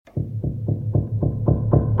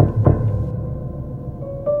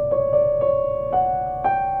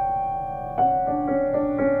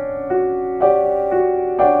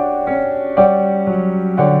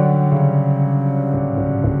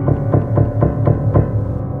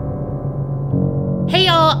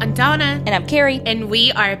I'm Donna. And I'm Carrie. And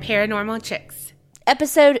we are Paranormal Chicks.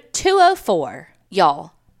 Episode 204.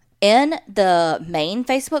 Y'all, in the main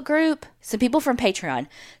Facebook group, some people from Patreon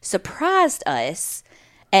surprised us.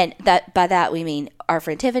 And by that we mean our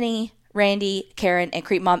friend Tiffany, Randy, Karen, and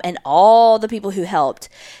Creep Mom, and all the people who helped.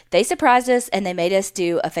 They surprised us and they made us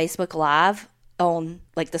do a Facebook Live on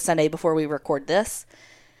like the Sunday before we record this.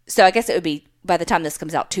 So I guess it would be, by the time this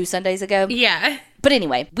comes out, 2 Sundays ago. Yeah. But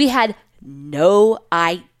anyway, we had no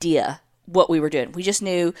idea what we were doing. We just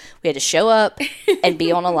knew we had to show up and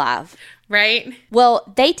be on a live. Right?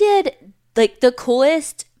 Well, they did like the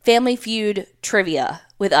coolest Family Feud trivia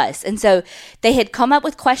with us. And so they had come up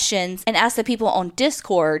with questions and asked the people on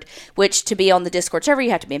Discord, which to be on the Discord server,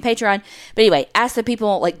 you have to be in Patreon. But anyway, asked the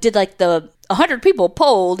people, like, did like the 100 people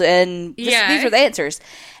polled and these were the answers.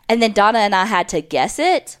 And then Donna and I had to guess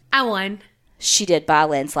it. I won. She did by a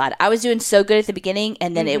landslide. I was doing so good at the beginning,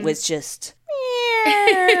 and then it was just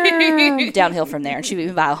downhill from there. And she beat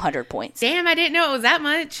me by 100 points. Damn, I didn't know it was that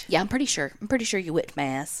much. Yeah, I'm pretty sure. I'm pretty sure you whipped my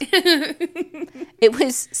ass. It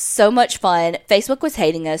was so much fun. Facebook was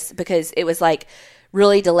hating us because it was like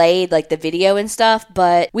really delayed, like the video and stuff.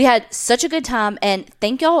 But we had such a good time, and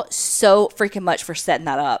thank y'all so freaking much for setting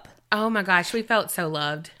that up. Oh my gosh, we felt so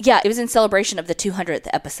loved. Yeah, it was in celebration of the 200th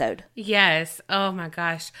episode. Yes. Oh my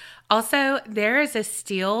gosh. Also, there is a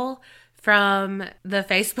steal from the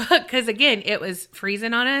Facebook because, again, it was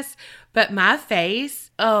freezing on us. But my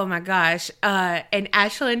face, oh my gosh. And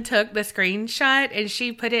Ashlyn took the screenshot and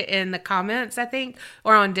she put it in the comments, I think,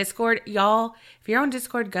 or on Discord. Y'all, if you're on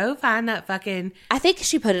Discord, go find that fucking... I think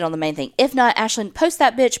she put it on the main thing. If not, Ashlyn, post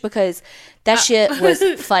that bitch because that shit was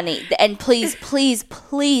funny. And please, please,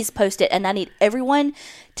 please post it. And I need everyone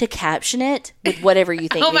to caption it with whatever you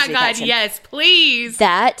think. Oh my God, caption. Yes, please.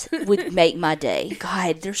 That would make my day.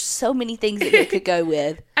 God, there's so many things that it could go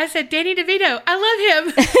with. I said, Danny DeVito, I love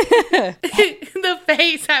him. The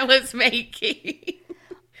face I was making.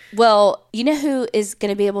 Well, you know who is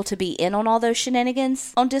going to be able to be in on all those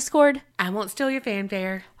shenanigans on Discord? I won't steal your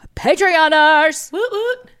fanfare. Patreoners! Woot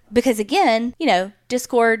woot. Because again, you know,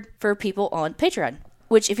 Discord for people on Patreon.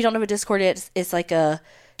 Which, if you don't know what Discord is, it's like a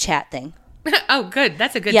chat thing. Oh, good.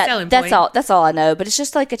 That's a good selling point. Yeah, that's all I know. But it's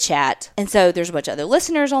just like a chat. And so there's a bunch of other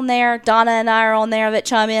listeners on there. Donna and I are on there that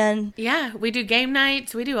chime in. Yeah, we do game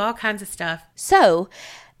nights. We do all kinds of stuff. So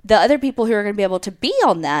the other people who are going to be able to be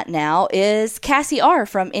on that now is Cassie R.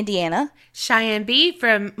 from Indiana. Cheyenne B.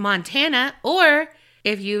 from Montana. Or,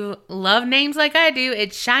 if you love names like I do,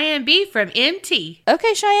 it's Cheyenne B. from MT.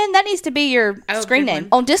 Okay, Cheyenne, that needs to be your screen name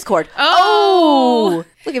on Discord. Oh!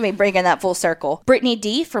 Look at me bringing that full circle. Brittany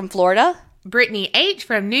D. from Florida. Brittany H.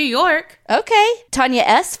 from New York. Okay. Tanya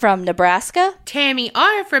S. from Nebraska. Tammy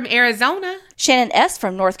R. from Arizona. Shannon S.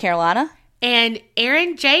 from North Carolina. And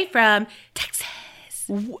Aaron J. from Texas.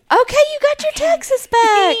 Okay, you got your Texas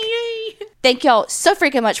back. Thank y'all so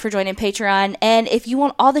freaking much for joining Patreon. And if you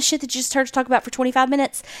want all the shit that you just heard us talk about for 25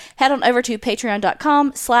 minutes, head on over to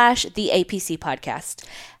patreon.com/theapcpodcast.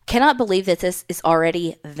 Cannot believe that this is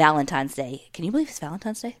already Valentine's Day. Can you believe it's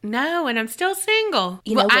Valentine's Day? No, and I'm still single.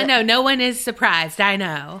 You know I know. No one is surprised. I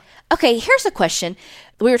know. Okay, here's a question.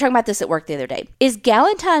 We were talking about this at work the other day. Is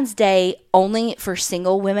Galentine's Day only for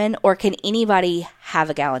single women, or can anybody have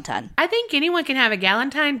a Galentine? I think anyone can have a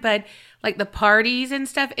Galentine, but like the parties and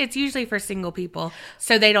stuff, it's usually for single people,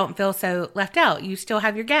 so they don't feel so left out. You still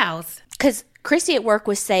have your gals. Because Christy at work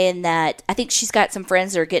was saying that I think she's got some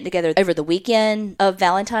friends that are getting together over the weekend of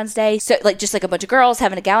Valentine's Day. So like just like a bunch of girls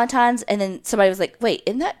having a Galentine's, and then somebody was like, wait,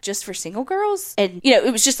 isn't that just for single girls? And you know,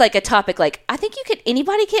 it was just like a topic like, I think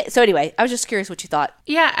anybody can. So anyway, I was just curious what you thought.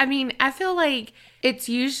 Yeah, I mean, I feel like it's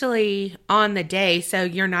usually on the day, so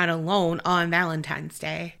you're not alone on Valentine's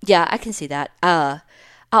Day. Yeah, I can see that.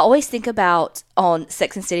 I always think about on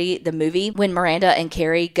Sex and the City, the movie, when Miranda and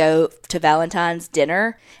Carrie go to Valentine's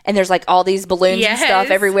dinner and there's like all these balloons and stuff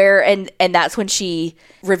everywhere. And that's when she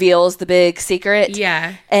reveals the big secret.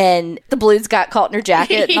 Yeah. And the balloons got caught in her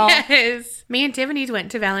jacket and all. Yes. Me and Tiffany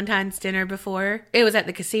went to Valentine's dinner before. It was at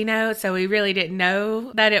the casino, so we really didn't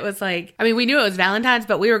know that it was like, I mean, we knew it was Valentine's,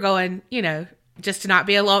 but we were going, you know, just to not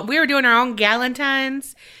be alone. We were doing our own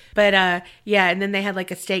Galentines. But, yeah, and then they had,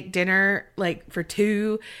 like, a steak dinner, like, for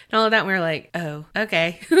 2 and all of that. And we were like, oh,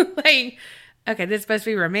 okay. Like, okay, this is supposed to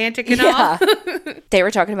be romantic and all. They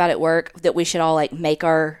were talking about at work that we should all, like, make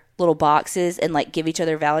our little boxes and, like, give each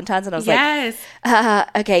other Valentines. And I was like,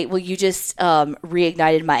 okay, well, you just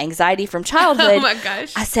reignited my anxiety from childhood. Oh, my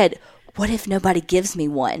gosh. I said, what if nobody gives me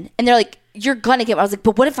one? And they're like, you're gonna get one. I was like,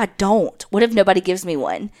 but what if I don't? What if nobody gives me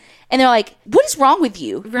one? And they're like, what is wrong with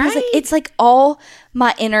you? Right. I was like, it's like all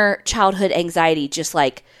my inner childhood anxiety just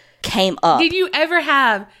like came up. Did you ever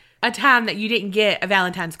have a time that you didn't get a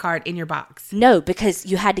Valentine's card in your box? No, because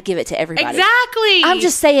you had to give it to everybody. Exactly. I'm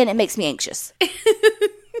just saying it makes me anxious.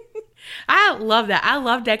 I love that. I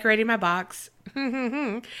love decorating my box.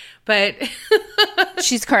 But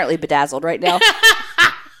she's currently bedazzled right now.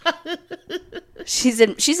 She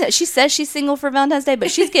says she's single for Valentine's Day, but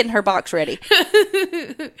she's getting her box ready.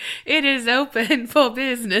 It is open for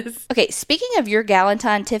business. Okay, speaking of your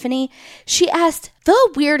Galentine, Tiffany, she asked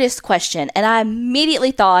the weirdest question, and I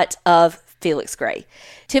immediately thought of Felix Gray.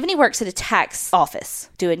 Tiffany works at a tax office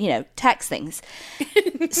doing, tax things.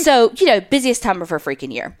 So, busiest time of her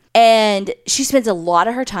freaking year. And she spends a lot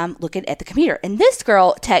of her time looking at the computer. And this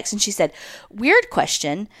girl texts and she said, weird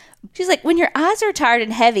question. She's like, when your eyes are tired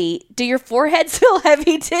and heavy, do your foreheads feel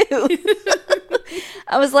heavy too?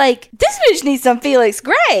 I was like, this bitch needs some Felix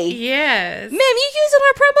Gray. Yes. Ma'am, you using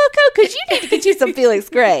our promo code? Because you need to get you some Felix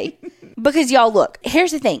Gray. Because y'all, look,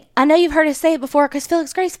 here's the thing. I know you've heard us say it before because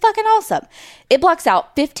Felix Gray is fucking awesome. It blocks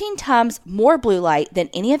out 15 times more blue light than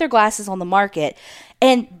any other glasses on the market.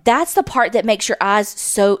 And that's the part that makes your eyes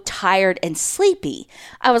so tired and sleepy.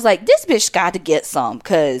 I was like, this bitch got to get some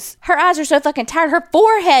because her eyes are so fucking tired. Her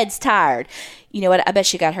forehead's tired. You know what? I bet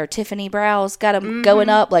she got her Tiffany brows, got them going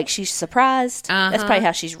up like she's surprised. That's probably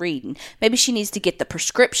how she's reading. Maybe she needs to get the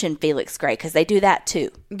prescription Felix Gray because they do that too.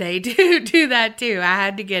 They do that too. I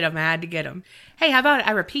had to get them. Hey, how about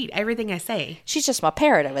I repeat everything I say? She's just my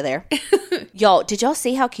parrot over there. Y'all, did y'all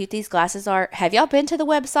see how cute these glasses are? Have y'all been to the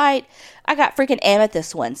website? I got freaking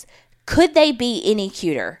amethyst ones. Could they be any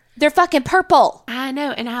cuter? They're fucking purple. I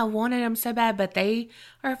know, and I wanted them so bad, but they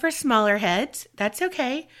are for smaller heads. That's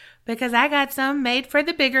okay, because I got some made for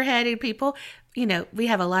the bigger headed people. We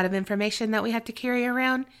have a lot of information that we have to carry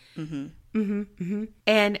around.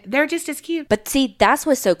 And they're just as cute. But see, that's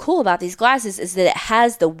what's so cool about these glasses is that it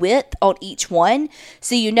has the width on each one.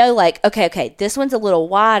 So like, okay, this one's a little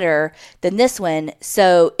wider than this one.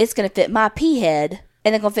 So it's going to fit my pea head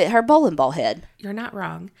and then going to fit her bowling ball head. You're not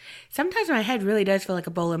wrong. Sometimes my head really does feel like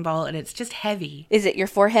a bowling ball and it's just heavy. Is it your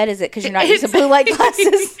forehead? Is it because you're not using blue light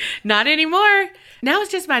glasses? Not anymore. Now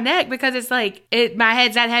it's just my neck because it's like my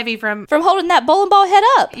head's that heavy from holding that bowling ball head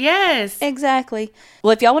up. Yes. Exactly.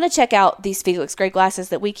 Well, if y'all want to check out these Felix Gray glasses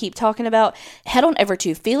that we keep talking about, head on over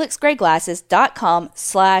to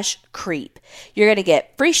felixgrayglasses.com/creep. You're going to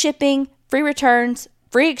get free shipping, free returns,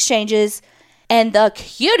 free exchanges, and the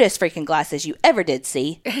cutest freaking glasses you ever did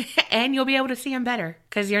see. And you'll be able to see them better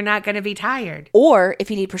because you're not going to be tired. Or if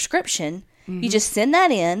you need prescription, you just send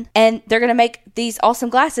that in and they're going to make these awesome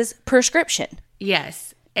glasses prescription.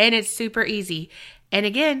 Yes. And it's super easy. And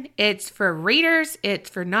again, it's for readers, it's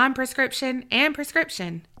for non-prescription and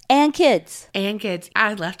prescription. And kids.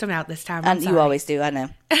 I left them out this time. You always do, I know.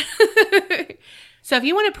 So if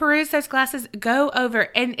you want to peruse those glasses, go over.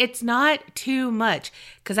 And it's not too much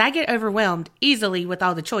because I get overwhelmed easily with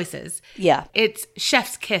all the choices. Yeah. It's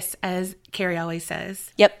chef's kiss, as Carrie always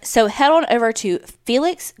says. Yep. So head on over to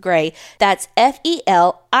Felix Gray. That's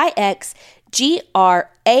FELIXGRAY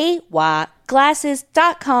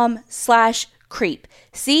glasses.com/creep. CREEP.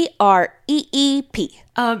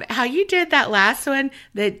 How you did that last one,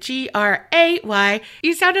 the GRAY,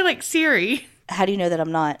 you sounded like Siri. How do you know that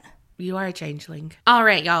I'm not? You are a changeling. All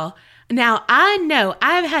right, y'all. Now, I know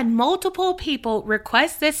I've had multiple people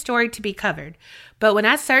request this story to be covered, but when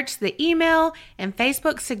I searched the email and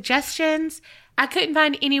Facebook suggestions, I couldn't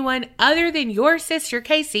find anyone other than your sister,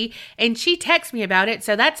 Casey, and she texted me about it,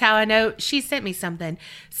 so that's how I know she sent me something.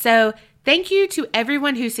 So thank you to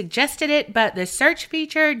everyone who suggested it, but the search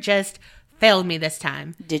feature just failed me this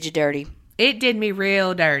time. Did you dirty? It did me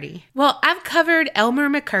real dirty. Well, I've covered Elmer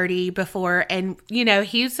McCurdy before, and,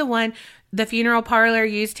 he's the one, the funeral parlor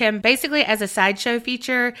used him basically as a sideshow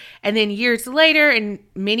feature, and then years later, and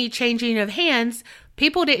many changing of hands,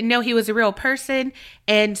 people didn't know he was a real person,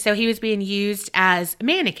 and so he was being used as a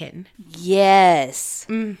mannequin. Yes.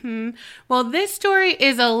 Well, this story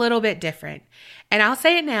is a little bit different, and I'll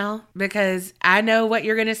say it now because I know what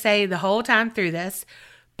you're going to say the whole time through this,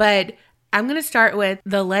 but I'm going to start with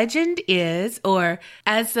the legend is, or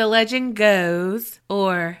as the legend goes,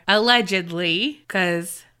 or allegedly,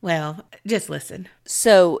 because, well, just listen.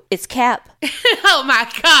 So it's Cap. Oh my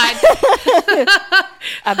God.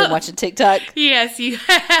 I've been watching TikTok. Yes, you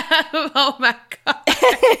have. Oh my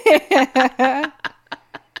God.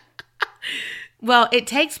 Well, it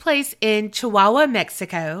takes place in Chihuahua,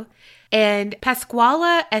 Mexico. And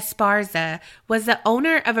Pasquala Esparza was the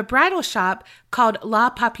owner of a bridal shop called La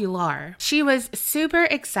Popular. She was super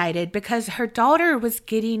excited because her daughter was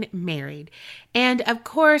getting married. And of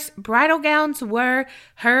course, bridal gowns were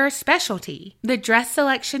her specialty. The dress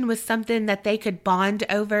selection was something that they could bond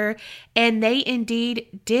over, and they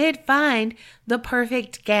indeed did find the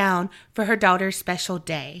perfect gown for her daughter's special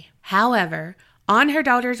day. However, on her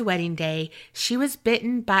daughter's wedding day, she was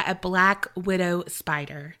bitten by a black widow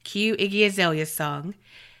spider. Cue Iggy Azalea's song.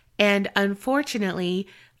 And unfortunately,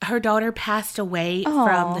 her daughter passed away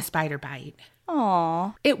from the spider bite.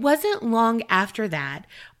 Aww. It wasn't long after that,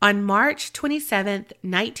 on March 27th,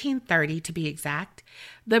 1930 to be exact,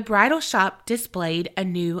 the bridal shop displayed a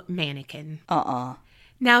new mannequin.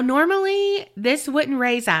 Now, normally, this wouldn't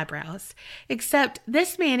raise eyebrows, except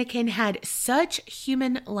this mannequin had such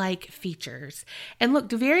human-like features and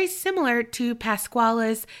looked very similar to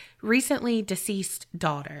Pasquala's recently deceased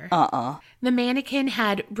daughter. The mannequin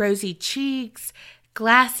had rosy cheeks,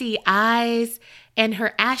 glassy eyes, and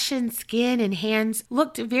her ashen skin and hands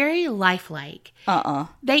looked very lifelike.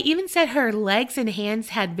 They even said her legs and hands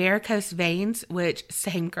had varicose veins, which,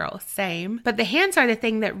 same girl, same. But the hands are the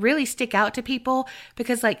thing that really stick out to people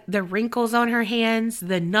because, like, the wrinkles on her hands,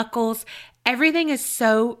 the knuckles, everything is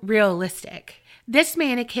so realistic. This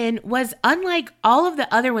mannequin was unlike all of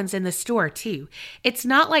the other ones in the store, too. It's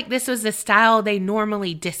not like this was the style they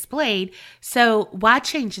normally displayed, so why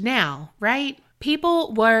change now, right?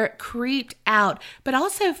 People were creeped out, but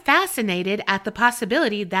also fascinated at the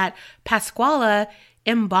possibility that Pasquala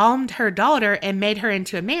embalmed her daughter and made her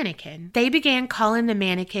into a mannequin. They began calling the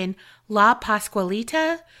mannequin La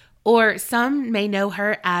Pasqualita, or some may know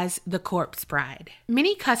her as the Corpse Bride.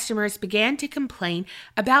 Many customers began to complain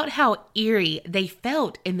about how eerie they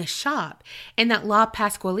felt in the shop, and that La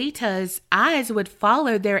Pasqualita's eyes would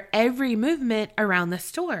follow their every movement around the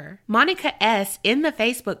store. Monica S. in the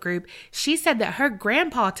Facebook group, she said that her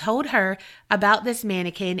grandpa told her about this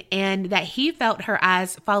mannequin and that he felt her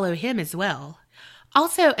eyes follow him as well.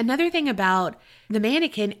 Also, another thing about the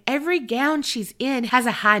mannequin, every gown she's in has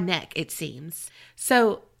a high neck, it seems.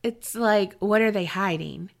 So it's like, what are they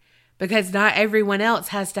hiding? Because not everyone else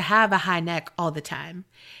has to have a high neck all the time.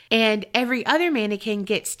 And every other mannequin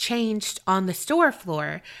gets changed on the store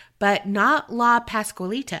floor, but not La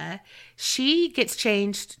Pasqualita. She gets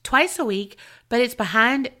changed twice a week, but it's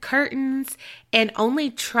behind curtains and only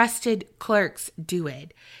trusted clerks do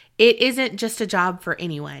it. It isn't just a job for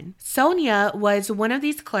anyone. Sonia was one of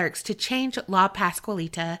these clerks to change La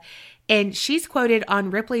Pasqualita, and she's quoted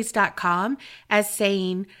on Ripley's.com as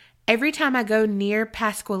saying, "Every time I go near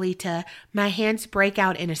Pasqualita, my hands break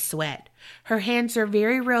out in a sweat. Her hands are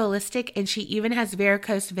very realistic, and she even has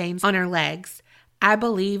varicose veins on her legs. I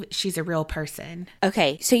believe she's a real person."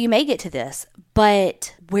 Okay, so you may get to this,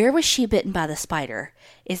 but where was she bitten by the spider?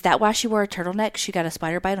 Is that why she wore a turtleneck? She got a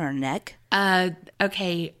spider bite on her neck?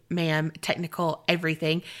 Okay, ma'am, technical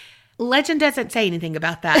everything. Legend doesn't say anything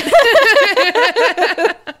about that.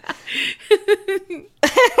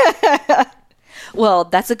 Well,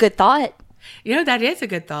 that's a good thought. You know, that is a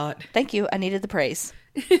good thought. Thank you. I needed the praise.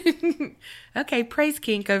 Okay, praise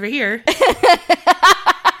kink over here.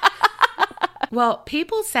 Well,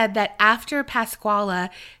 people said that after Pasquala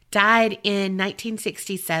died in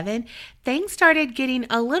 1967, things started getting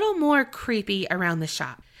a little more creepy around the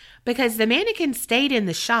shop because the mannequin stayed in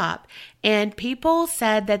the shop and people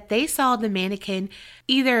said that they saw the mannequin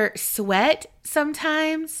either sweat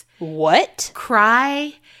sometimes, What?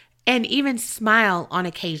 cry, and even smile on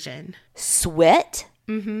occasion. Sweat?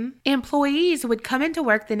 Employees would come into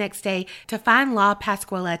work the next day to find La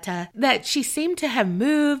Pasqualita that she seemed to have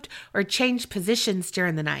moved or changed positions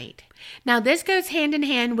during the night. Now, this goes hand in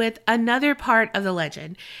hand with another part of the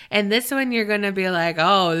legend. And this one you're going to be like,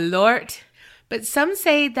 oh, Lord. But some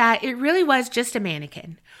say that it really was just a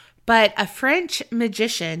mannequin. But a French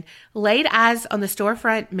magician laid eyes on the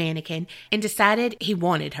storefront mannequin and decided he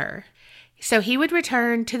wanted her. So he would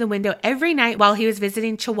return to the window every night while he was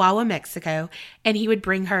visiting Chihuahua, Mexico, and he would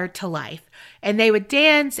bring her to life. And they would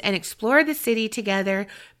dance and explore the city together,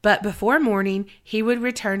 but before morning, he would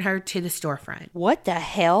return her to the storefront. What the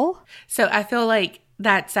hell? So I feel like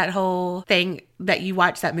that's that whole thing that you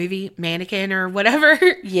watch that movie, Mannequin or whatever.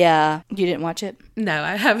 Yeah. You didn't watch it? No,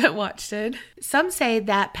 I haven't watched it. Some say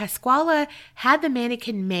that Pasquala had the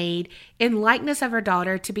mannequin made in likeness of her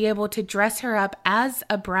daughter to be able to dress her up as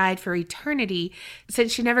a bride for eternity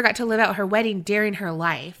since she never got to live out her wedding during her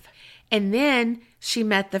life. And then she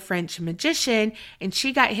met the French magician and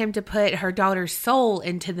she got him to put her daughter's soul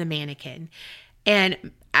into the mannequin.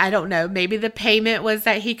 And I don't know. Maybe the payment was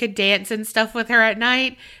that he could dance and stuff with her at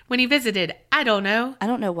night when he visited. I don't know. I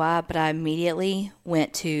don't know why, but I immediately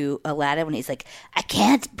went to Aladdin when he's like, I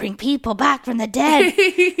can't bring people back from the dead.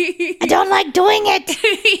 I don't like doing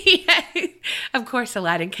it. Yeah. Of course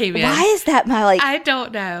Aladdin came in. Why is that my I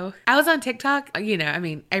don't know. I was on TikTok,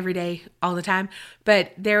 every day, all the time.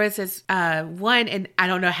 But there was this one, and I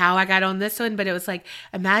don't know how I got on this one, but it was like,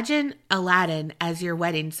 imagine Aladdin as your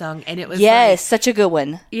wedding song. And it was such a good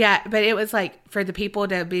one. Yeah, but it was like for the people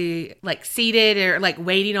to be like seated or like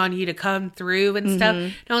waiting on you to come through and stuff.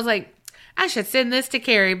 And I was like, I should send this to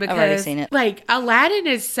Carrie because I've already seen it. Like Aladdin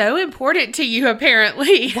is so important to you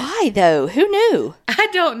apparently. Why though? Who knew? I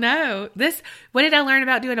don't know. What did I learn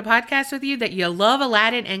about doing a podcast with you? That you love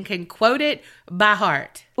Aladdin and can quote it by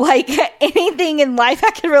heart. Like anything in life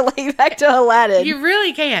I can relate back to Aladdin. You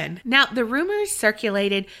really can. Now, the rumors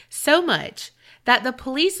circulated so much that the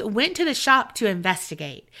police went to the shop to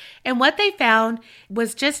investigate. And what they found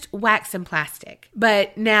was just wax and plastic.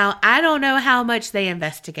 But now I don't know how much they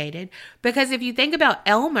investigated, because if you think about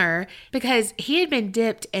Elmer, because he had been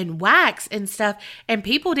dipped in wax and stuff, and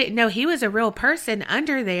people didn't know he was a real person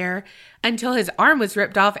under there until his arm was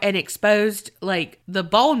ripped off and exposed like the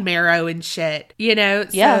bone marrow and shit, Yeah.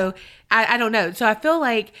 So I don't know. So I feel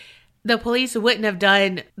like the police wouldn't have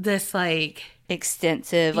done this like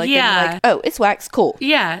extensive, yeah. Oh, it's wax, cool.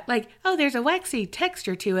 Yeah, like, oh, there's a waxy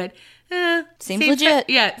texture to it. Seems legit.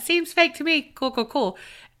 Yeah, seems fake to me. Cool.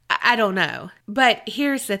 I don't know. But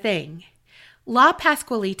here's the thing. La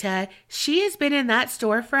Pascualita, she has been in that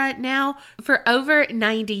storefront now for over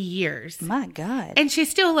 90 years. My God. And she's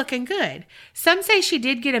still looking good. Some say she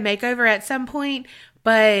did get a makeover at some point,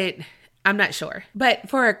 but I'm not sure. But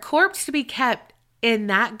for a corpse to be kept in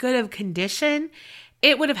that good of condition,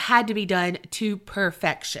 it would have had to be done to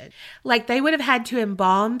perfection. Like they would have had to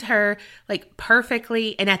embalmed her like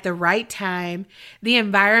perfectly and at the right time. The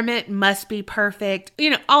environment must be perfect.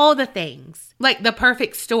 All the things. Like the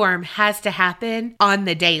perfect storm has to happen on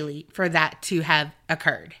the daily for that to have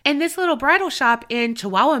occurred. And this little bridal shop in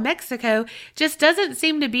Chihuahua, Mexico just doesn't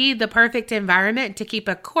seem to be the perfect environment to keep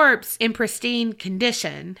a corpse in pristine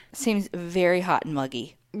condition. Seems very hot and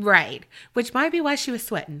muggy. Right. Which might be why she was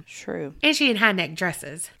sweating. True. And she in high neck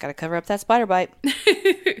dresses. Gotta cover up that spider bite.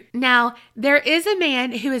 Now, there is a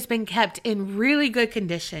man who has been kept in really good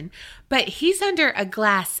condition, but he's under a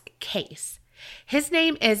glass case. His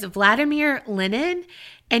name is Vladimir Lenin,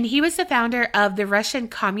 and he was the founder of the Russian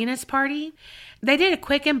Communist Party. They did a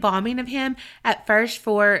quick embalming of him at first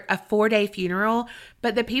for a 4-day funeral,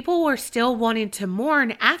 but the people were still wanting to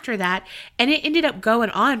mourn after that, and it ended up going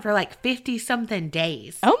on for like 50-something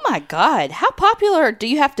days. Oh my God. How popular do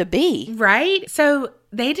you have to be? Right? So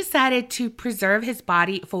they decided to preserve his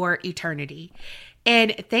body for eternity.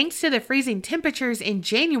 And thanks to the freezing temperatures in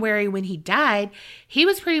January when he died, he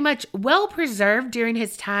was pretty much well preserved during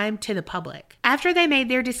his time to the public. After they made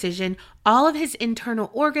their decision, all of his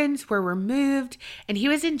internal organs were removed and he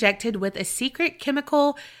was injected with a secret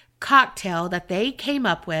chemical cocktail that they came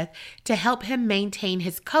up with to help him maintain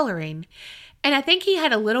his coloring. And I think he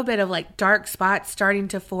had a little bit of like dark spots starting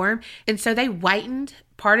to form. And so they whitened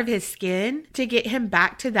part of his skin to get him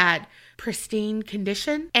back to that pristine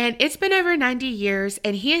condition. And it's been over 90 years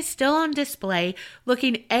and he is still on display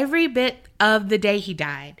looking every bit of the day he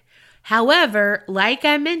died. However, like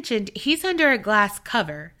I mentioned, he's under a glass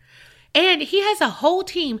cover. And he has a whole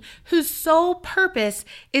team whose sole purpose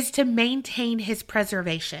is to maintain his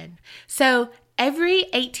preservation. So every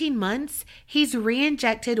 18 months, he's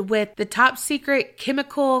re-injected with the top secret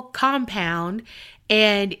chemical compound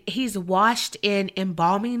and he's washed in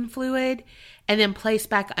embalming fluid and then placed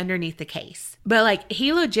back underneath the case. But like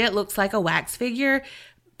he legit looks like a wax figure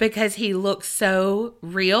because he looks so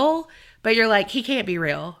real. But you're like, he can't be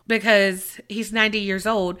real because he's 90 years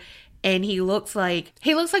old and he looks like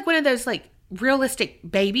one of those like realistic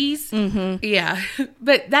babies. Mm-hmm. Yeah.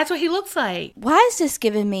 But that's what he looks like. Why is this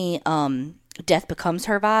giving me Death Becomes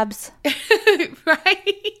Her vibes?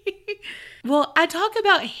 Right? Well, I talk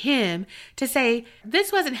about him to say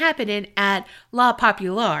this wasn't happening at La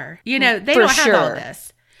Popular. They don't have all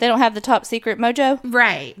this. They don't have the top secret mojo?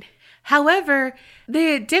 Right. However,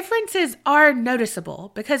 the differences are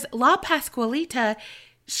noticeable because La Pascualita,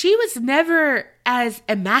 she was never as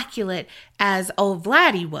immaculate as old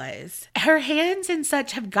Vladdy was. Her hands and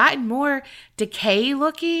such have gotten more decay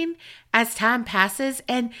looking as time passes,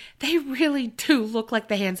 and they really do look like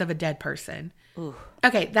the hands of a dead person. Ooh.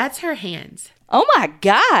 Okay, that's her hands. Oh my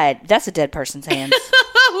God. That's a dead person's hands.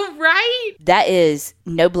 Right? That is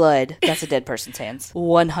no blood. That's a dead person's hands.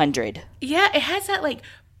 100. Yeah, it has that like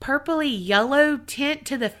purpley yellow tint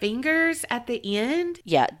to the fingers at the end.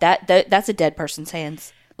 Yeah, that's a dead person's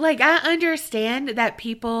hands. Like, I understand that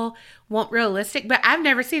people want realistic, but I've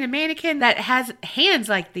never seen a mannequin that has hands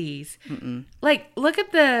like these. Mm-mm. Like, look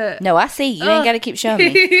at the... No, I see. You ain't got to keep showing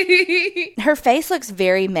me. Her face looks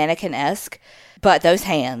very mannequin-esque, but those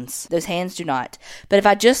hands do not. But if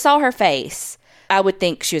I just saw her face, I would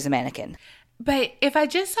think she was a mannequin. But if I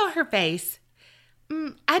just saw her face,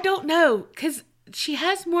 I don't know, because she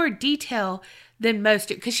has more detail than most,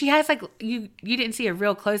 because she has like, you didn't see a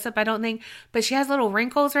real close-up, I don't think, but she has little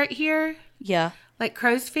wrinkles right here. Yeah. Like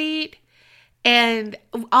crow's feet. And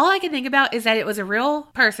all I can think about is that it was a real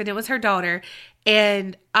person. It was her daughter.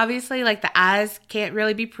 And obviously, like, the eyes can't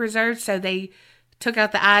really be preserved, so they took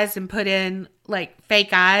out the eyes and put in like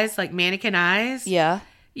fake eyes, like mannequin eyes. Yeah.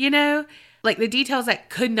 You know? Like, the details that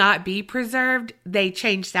could not be preserved, they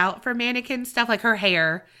changed out for mannequin stuff, like her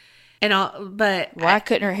hair. And all, but why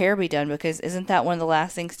couldn't her hair be done? Because isn't that one of the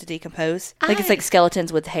last things to decompose? Like, it's like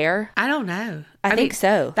skeletons with hair. I don't know. I think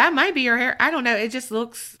so. That might be her hair. I don't know. It just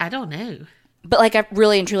looks, I don't know. But like, I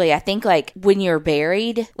really and truly, I think like when you're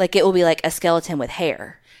buried, like it will be like a skeleton with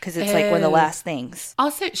hair. Because it's like one of the last things.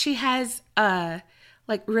 Also, she has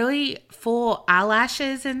like really full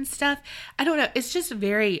eyelashes and stuff. I don't know. It's just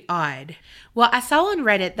very odd. Well, I saw on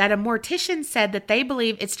Reddit that a mortician said that they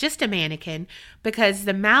believe it's just a mannequin because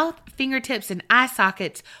the mouth, fingertips, and eye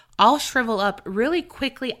sockets all shrivel up really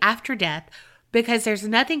quickly after death because there's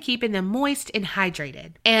nothing keeping them moist and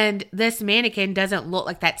hydrated. And this mannequin doesn't look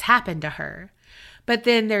like that's happened to her. But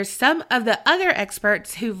then there's some of the other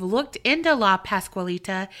experts who've looked into La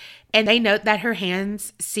Pascualita, and they note that her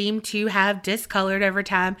hands seem to have discolored over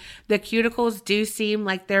time. The cuticles do seem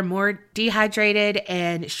like they're more dehydrated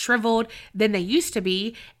and shriveled than they used to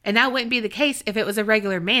be. And that wouldn't be the case if it was a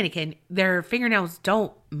regular mannequin. Their fingernails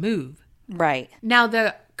don't move. Right. Now,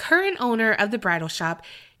 the current owner of the bridal shop,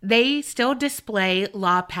 they still display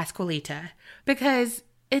La Pascualita because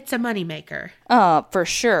it's a moneymaker. For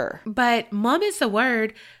sure. But mum is the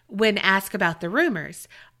word when asked about the rumors.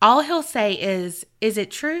 All he'll say is it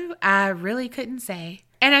true? I really couldn't say.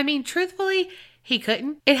 And I mean, truthfully, he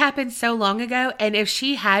couldn't. It happened so long ago. And if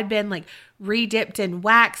she had been like re-dipped in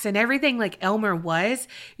wax and everything like Elmer was,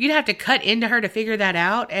 you'd have to cut into her to figure that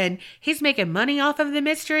out. And he's making money off of the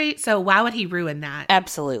mystery. So why would he ruin that?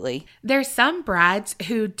 Absolutely. There's some brides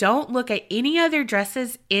who don't look at any other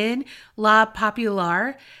dresses in La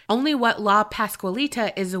Popular, only what La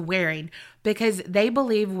Pascualita is wearing, because they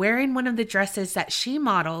believe wearing one of the dresses that she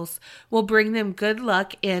models will bring them good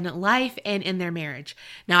luck in life and in their marriage.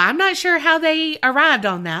 Now, I'm not sure how they arrived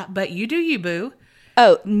on that, but you do you, boo.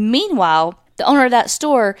 Oh, meanwhile, the owner of that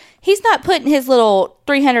store, he's not putting his little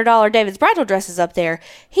 $300 David's bridal dresses up there.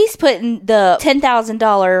 He's putting the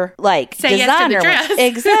 $10,000 like Say designer yes to the dress. ones.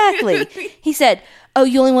 Exactly. He said, "Oh,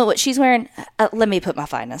 you only want what she's wearing? Let me put my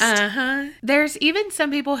finest." There's even some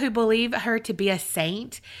people who believe her to be a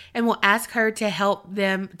saint and will ask her to help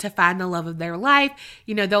them to find the love of their life.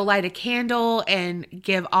 You know, they'll light a candle and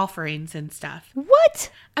give offerings and stuff.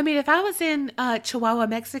 What? I mean, if I was in Chihuahua,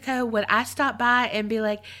 Mexico, would I stop by and be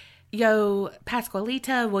like, "Yo,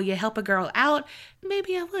 Pascualita, will you help a girl out?"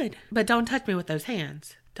 Maybe I would. But don't touch me with those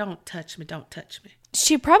hands. Don't touch me. Don't touch me.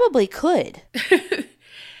 She probably could.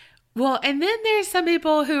 Well, and then there's some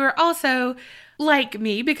people who are also like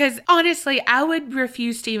me, because honestly, I would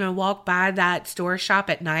refuse to even walk by that store shop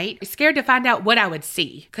at night, scared to find out what I would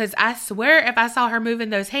see. Because I swear if I saw her moving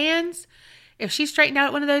those hands, if she straightened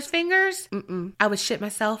out one of those fingers, I would shit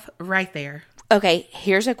myself right there. Okay,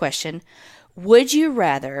 here's a question. Would you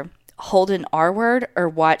rather hold an R word or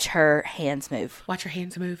watch her hands move? Watch her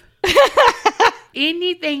hands move.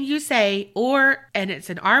 Anything you say, and it's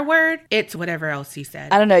an R word, it's whatever else you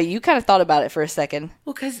said. I don't know. You kind of thought about it for a second.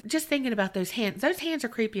 Well, because just thinking about those hands are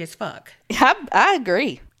creepy as fuck. I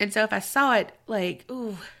agree. And so if I saw it, like,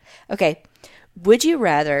 ooh. Okay. Would you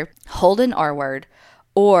rather hold an R word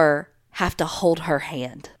or have to hold her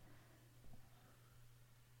hand?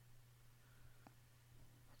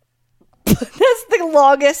 That's the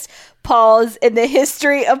longest pause in the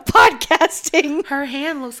history of podcasting. Her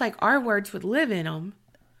hand looks like R words would live in them.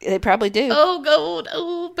 They probably do. Oh, God.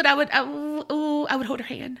 Oh, but I would hold her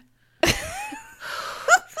hand.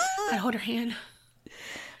 I'd hold her hand.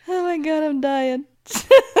 Oh my God, I'm dying.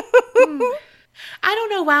 I don't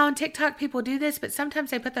know why on TikTok people do this, but sometimes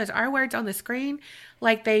they put those R words on the screen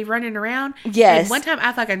like they running around. Yes. And one time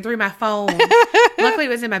I fucking threw my phone. Luckily it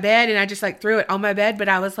was in my bed and I just like threw it on my bed, but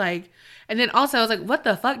I was like, and then also I was like, what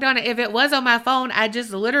the fuck, Donna? If it was on my phone, I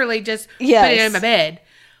just literally just put it in my bed.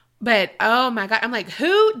 But oh my God, I'm like,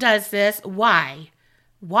 who does this? Why?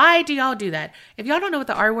 Why do y'all do that? If y'all don't know what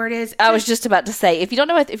the R word is, I was just about to say, if you don't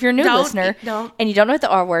know if you're a new listener and you don't know what the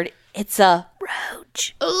R word, it's a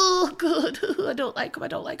roach. Oh, good. I don't like them. I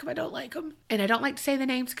don't like them. I don't like them. And I don't like to say the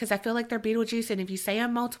names because I feel like they're Beetlejuice. And if you say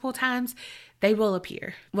them multiple times, they will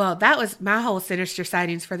appear. Well, that was my whole sinister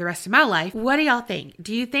sightings for the rest of my life. What do y'all think?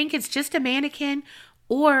 Do you think it's just a mannequin,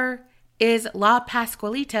 or is La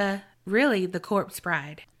Pascualita really the corpse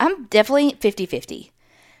bride? I'm definitely 50-50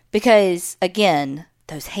 because, again,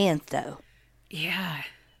 those hands, though. Yeah.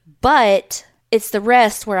 But it's the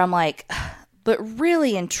rest where I'm like, but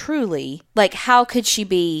really and truly, like, how could she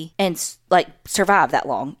be and, like, survive that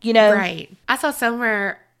long, you know? Right. I saw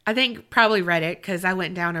somewhere, I think probably Reddit, because I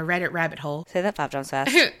went down a Reddit rabbit hole. Say that 5 times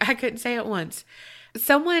fast. I couldn't say it once.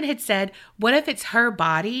 Someone had said, what if it's her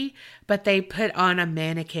body, but they put on a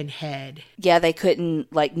mannequin head? Yeah, they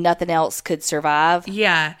couldn't, like, nothing else could survive.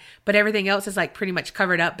 Yeah, but everything else is, like, pretty much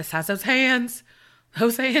covered up besides those hands.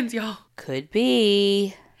 Those hands, y'all. Could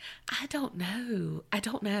be. I don't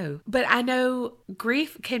know. But I know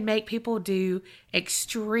grief can make people do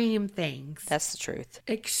extreme things. That's the truth.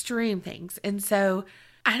 Extreme things. And so,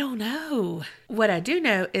 I don't know. What I do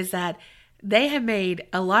know is that they have made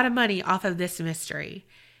a lot of money off of this mystery.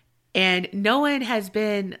 And no one has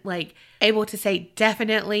been, like, able to say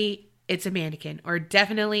definitely it's a mannequin or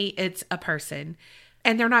definitely it's a person.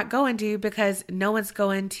 And they're not going to, because no one's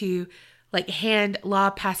going to, like, hand La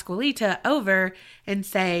Pascualita over and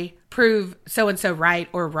say, prove so-and-so right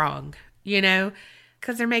or wrong, you know?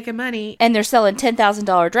 Because they're making money. And they're selling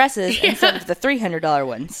 $10,000 dresses instead of the $300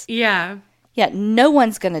 ones. Yeah. Yeah, no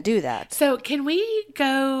one's going to do that. So can we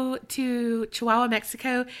go to Chihuahua,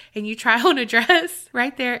 Mexico, and you try on a dress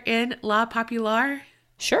right there in La Popular?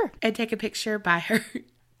 Sure. And take a picture by her?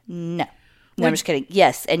 No. No, I'm just kidding.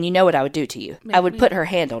 Yes, and you know what I would do to you. I would put her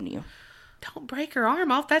hand on you. Don't break her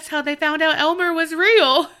arm off. That's how they found out Elmer was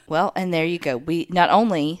real. Well, and there you go. We not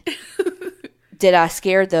only did I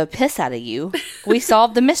scare the piss out of you, we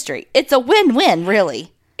solved the mystery. It's a win-win,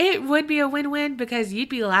 really. It would be a win-win because you'd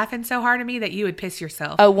be laughing so hard at me that you would piss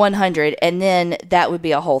yourself. Oh, 100. And then that would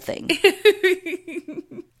be a whole thing.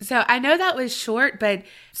 So I know that was short, but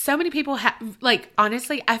so many people have, like,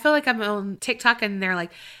 honestly, I feel like I'm on TikTok and they're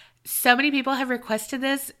like, so many people have requested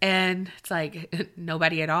this and it's like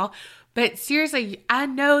nobody at all. But seriously, I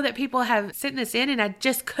know that people have sent this in and I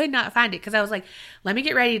just could not find it because I was like, let me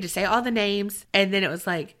get ready to say all the names. And then it was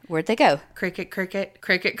like, where'd they go? Cricket, cricket,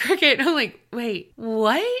 cricket, cricket. And I'm like, wait,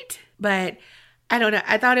 what? But I don't know.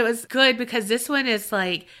 I thought it was good because this one is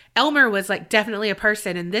like, Elmer was like definitely a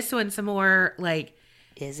person. And this one's more like,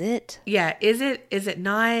 is it? Yeah. Is it? Is it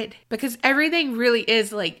not? Because everything really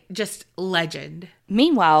is like just legend.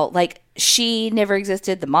 Meanwhile, like, she never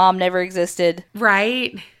existed. The mom never existed.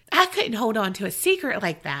 Right. I couldn't hold on to a secret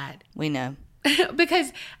like that. We know.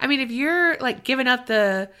 Because, I mean, if you're like giving up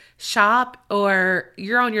the shop or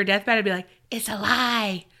you're on your deathbed, I'd be like, it's a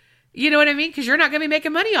lie. You know what I mean? Because you're not going to be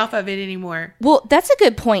making money off of it anymore. Well, that's a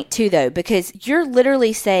good point too, though, because you're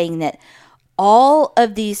literally saying that all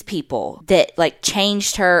of these people that like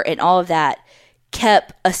changed her and all of that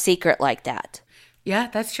kept a secret like that. Yeah,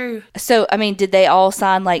 that's true. So, I mean, did they all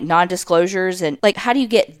sign like non-disclosures? And like, how do you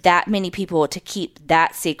get that many people to keep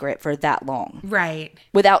that secret for that long? Right.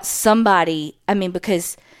 Without somebody, I mean,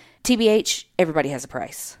 because TBH, everybody has a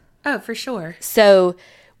price. Oh, for sure. So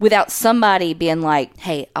without somebody being like,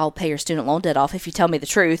 hey, I'll pay your student loan debt off if you tell me the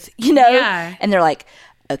truth, you know? Yeah. And they're like,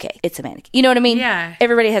 okay, it's a mannequin. You know what I mean? Yeah.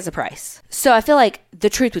 Everybody has a price. So I feel like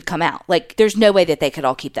the truth would come out. Like, there's no way that they could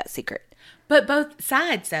all keep that secret. But both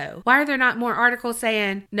sides, though. Why are there not more articles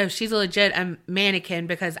saying, no, she's a legit mannequin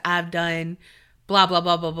because I've done blah, blah,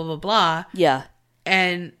 blah, blah, blah, blah, blah. Yeah.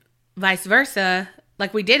 And vice versa.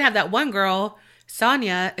 Like, we did have that one girl,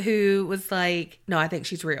 Sonia, who was like, no, I think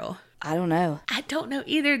she's real. I don't know. I don't know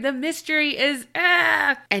either. The mystery is,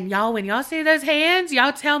 And y'all, when y'all see those hands,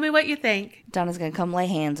 y'all tell me what you think. Donna's going to come lay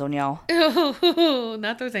hands on y'all.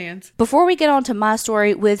 Not those hands. Before we get on to my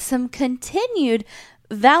story with some continued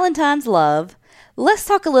Valentine's love, let's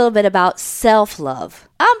talk a little bit about self-love.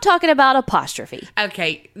 I'm talking about apostrophe.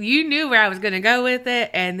 Okay, you knew where I was going to go with it,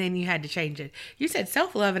 and then you had to change it. You said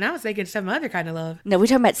self-love, and I was thinking some other kind of love. No, we're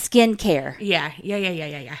talking about skincare. Yeah.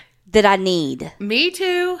 That I need. Me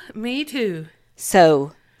too.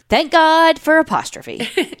 So, thank God for apostrophe.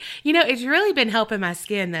 You know, it's really been helping my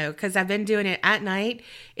skin, though, because I've been doing it at night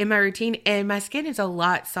in my routine, and my skin is a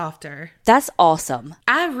lot softer. That's awesome.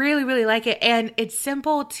 I really, really like it, and it's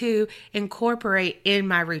simple to incorporate in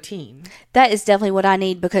my routine. That is definitely what I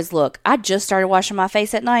need because, look, I just started washing my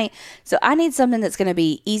face at night, so I need something that's going to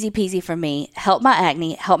be easy peasy for me, help my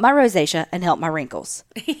acne, help my rosacea, and help my wrinkles.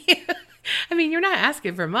 I mean, mean, you're not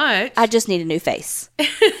asking for much. I just need a new face.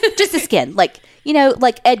 Just the skin. Like,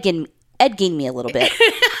 like Ed Gein me a little bit.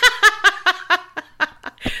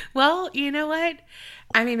 Well, you know what?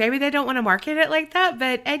 I mean, maybe they don't want to market it like that,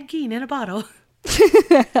 but Ed Gein in a bottle.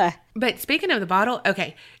 But speaking of the bottle,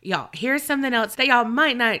 okay, y'all, here's something else that y'all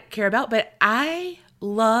might not care about, but I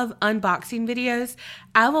love unboxing videos.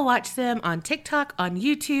 I will watch them on TikTok, on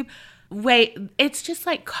YouTube. Wait, it's just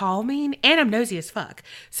like calming, and I'm nosy as fuck.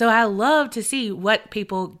 So I love to see what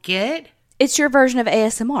people get. It's your version of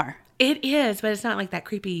ASMR. It is, but it's not like that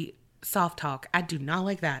creepy soft talk. I do not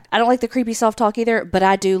like that. I don't like the creepy soft talk either, but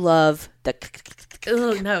I do love the...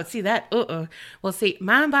 Oh, no. See that? Well, see,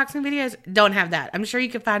 my unboxing videos don't have that. I'm sure you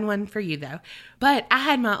could find one for you, though. But I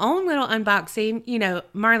had my own little unboxing.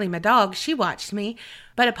 Marley, my dog, she watched me.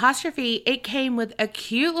 But Apostrophe, it came with a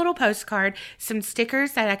cute little postcard, some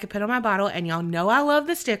stickers that I could put on my bottle. And y'all know I love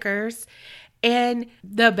the stickers. And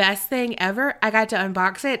the best thing ever, I got to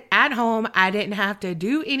unbox it at home. I didn't have to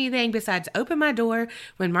do anything besides open my door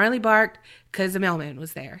when Marley barked because the mailman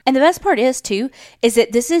was there. And the best part is, too, is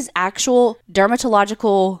that this is actual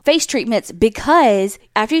dermatological face treatments, because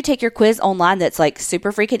after you take your quiz online that's like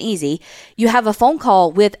super freaking easy, you have a phone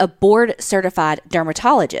call with a board certified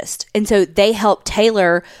dermatologist. And so they help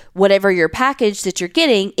tailor whatever your package that you're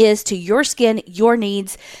getting is to your skin, your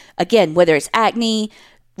needs. Again, whether it's acne,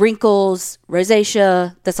 wrinkles,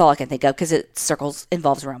 rosacea, that's all I can think of because it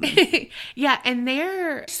involves Roman. Yeah, and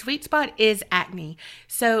their sweet spot is acne.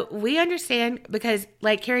 So we understand because,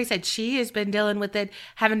 like Carrie said, she has been dealing with it,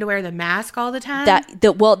 having to wear the mask all the time.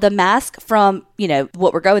 The mask from,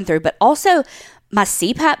 what we're going through, but also my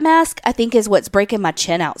CPAP mask, I think, is what's breaking my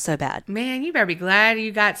chin out so bad. Man, you better be glad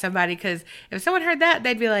you got somebody, because if someone heard that,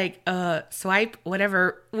 they'd be like, swipe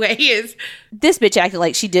whatever way is. This bitch acted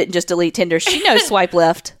like she didn't just delete Tinder. She knows swipe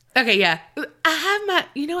left. Okay, yeah. I have my,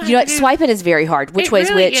 swiping is very hard. Which way's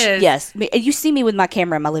really which? Is. Yes. You see me with my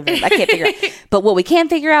camera in my living room. I can't figure out. But what we can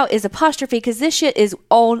figure out is Apostrophe, because this shit is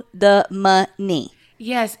on the money.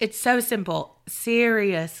 Yes, it's so simple.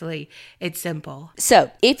 Seriously, it's simple.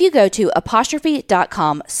 So if you go to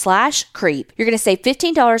apostrophe.com/creep, you're going to save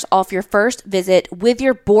 $15 off your first visit with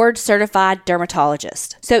your board certified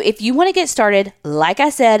dermatologist. So if you want to get started, like I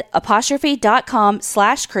said,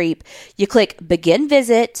 apostrophe.com/creep, you click begin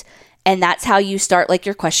visit, and that's how you start like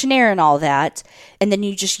your questionnaire and all that. And then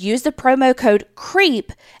you just use the promo code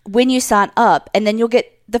CREEP when you sign up, and then you'll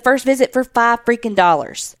get the first visit for $5 freaking.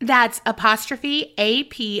 That's apostrophe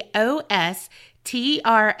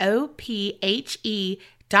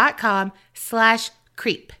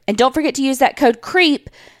apostrophe.com/creep. And don't forget to use that code CREEP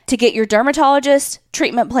to get your dermatologist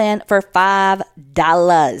treatment plan for $5.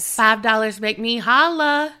 $5 make me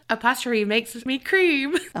holla. Apostrophe makes me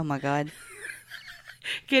cream. Oh my God.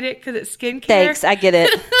 Get it? Because it's skincare? Thanks, I get it.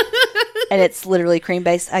 And it's literally cream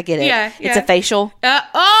based. I get it. Yeah. It's a facial.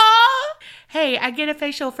 Hey, I get a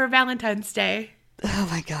facial for Valentine's Day. Oh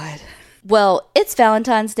my God. Well, it's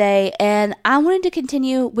Valentine's Day, and I wanted to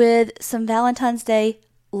continue with some Valentine's Day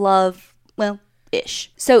love,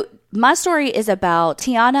 ish. So my story is about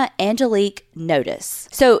Tiana Angelique Notice.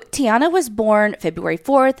 So Tiana was born February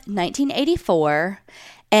 4th, 1984,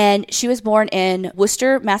 and she was born in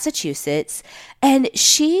Worcester, Massachusetts, and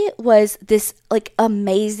she was this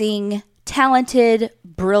amazing, talented,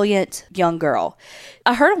 brilliant young girl.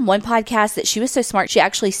 I heard on one podcast that she was so smart, she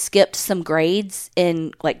actually skipped some grades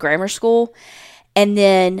in grammar school. And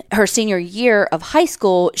then her senior year of high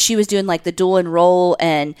school, she was doing the dual enroll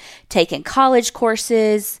and taking college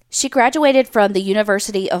courses. She graduated from the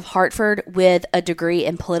University of Hartford with a degree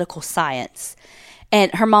in political science.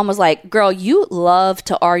 And her mom was like, girl, you love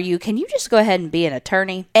to argue. Can you just go ahead and be an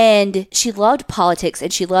attorney? And she loved politics,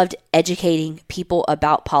 and she loved educating people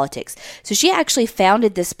about politics. So she actually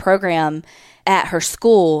founded this program at her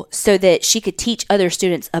school so that she could teach other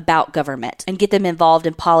students about government and get them involved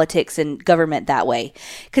in politics and government that way.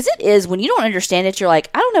 Because it is, when you don't understand it, you're like,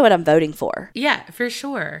 I don't know what I'm voting for. Yeah, for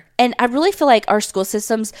sure. And I really feel like our school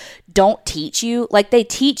systems don't teach you. They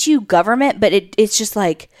teach you government, but it's just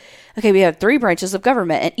okay, we have 3 branches of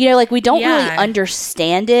government. And, we don't really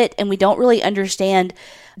understand it, and we don't really understand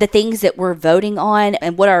the things that we're voting on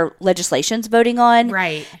and what our legislation's voting on.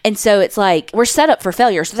 Right. And so it's we're set up for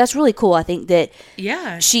failure. So that's really cool. I think that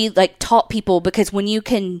she taught people, because when you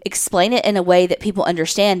can explain it in a way that people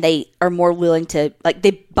understand, they are more willing to,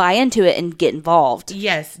 they buy into it and get involved.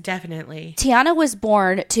 Yes, definitely. Tiana was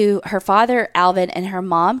born to her father, Alvin, and her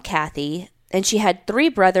mom, Kathy. And she had 3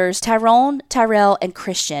 brothers, Tyrone, Tyrell, and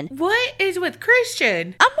Christian. What is with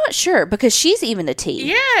Christian? I'm not sure because she's even a T.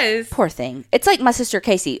 Yes. Poor thing. It's like my sister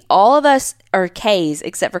Casey. All of us are K's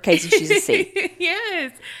except for Casey. She's a C.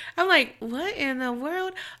 Yes. I'm like, what in the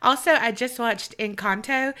world? Also, I just watched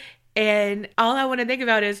Encanto. And all I want to think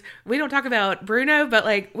about is we don't talk about Bruno, but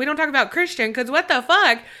like we don't talk about Christian because what the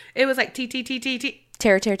fuck? It was like T.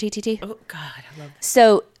 Terra, T. Oh, God, I love that.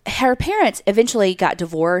 So her parents eventually got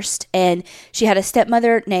divorced, and she had a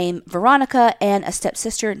stepmother named Veronica and a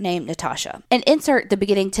stepsister named Natasha. And insert the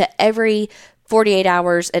beginning to every 48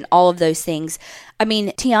 hours and all of those things. I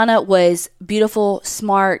mean, Tiana was beautiful,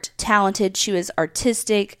 smart, talented. She was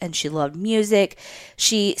artistic and she loved music.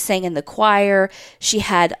 She sang in the choir. She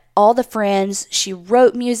had all the friends. She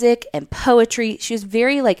wrote music and poetry. She was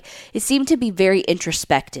very it seemed to be very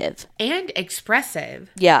introspective. And expressive.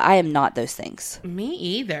 Yeah, I am not those things. Me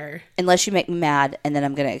either. Unless you make me mad and then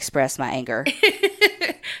I'm going to express my anger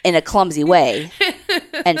in a clumsy way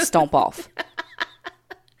and stomp off.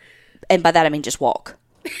 And by that, I mean just walk.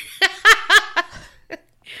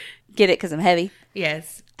 Get it? Because I'm heavy?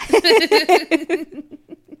 Yes.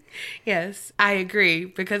 Yes, I agree.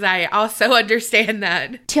 Because I also understand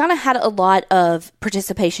that. Tiana had a lot of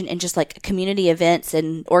participation in just community events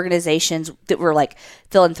and organizations that were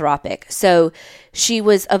philanthropic. So she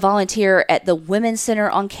was a volunteer at the Women's Center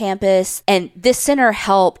on campus. And this center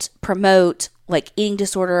helped promote Eating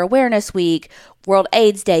Disorder Awareness Week, World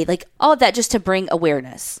AIDS Day, all of that just to bring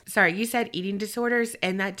awareness. Sorry, you said eating disorders,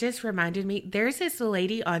 and that just reminded me, there's this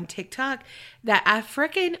lady on TikTok that I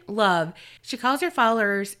freaking love. She calls her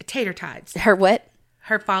followers tater tots. Her what?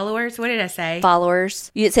 Her followers? What did I say?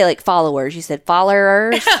 Followers. You didn't say followers. You said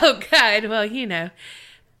followers. Oh, God. Well, you know.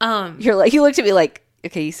 You looked at me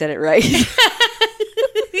okay, you said it right.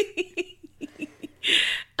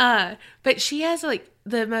 But she has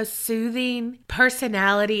the most soothing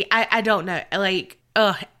personality. I don't know.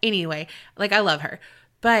 Anyway, I love her.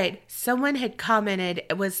 But someone had commented,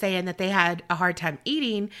 was saying that they had a hard time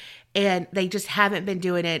eating and they just haven't been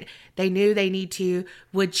doing it. They knew they need to.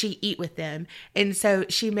 Would she eat with them? And so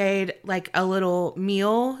she made a little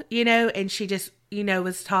meal, and she just,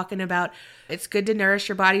 was talking about it's good to nourish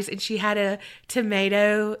your bodies. And she had a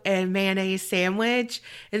tomato and mayonnaise sandwich.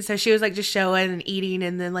 And so she was just showing and eating.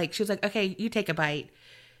 And then she was like, okay, you take a bite.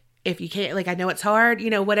 If you can't, I know it's hard,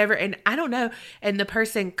 whatever. And I don't know. And the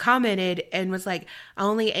person commented and was like, I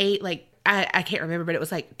only ate I can't remember, but it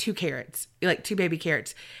was 2 carrots, 2 baby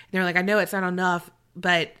carrots. And they're I know it's not enough,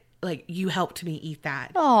 but you helped me eat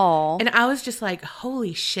that. Oh. And I was just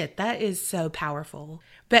holy shit, that is so powerful.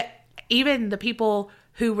 But even the people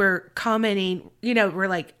who were commenting,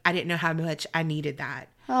 were I didn't know how much I needed that.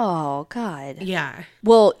 Oh, God. Yeah.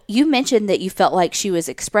 Well, you mentioned that you felt like she was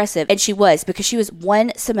expressive, and she was, because she was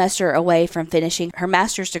 1 semester away from finishing her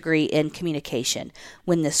master's degree in communication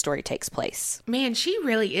when this story takes place. Man, she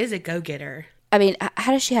really is a go-getter. I mean,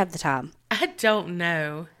 how does she have the time? I don't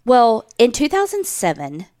know. Well, in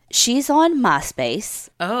 2007, she's on MySpace.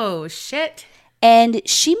 Oh, shit. And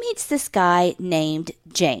she meets this guy named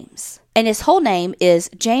James. And his whole name is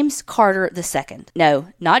James Carter II.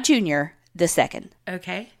 No, not Junior. The second.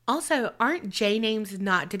 Okay. Also, aren't J names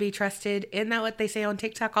not to be trusted? Isn't that what they say on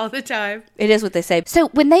TikTok all the time? It is what they say. So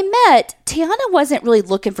when they met, Tiana wasn't really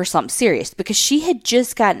looking for something serious because she had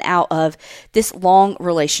just gotten out of this long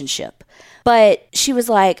relationship. But she was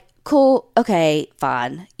like, cool, okay,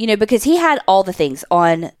 fine. Because he had all the things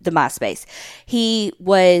on the MySpace. He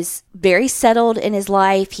was very settled in his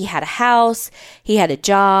life. He had a house. He had a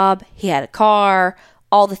job. He had a car.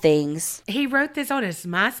 All the things. He wrote this on his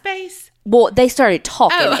MySpace? Well, they started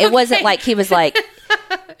talking. Oh, okay. It wasn't he was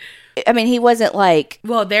I mean, he wasn't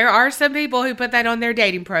Well, there are some people who put that on their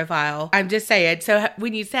dating profile. I'm just saying. So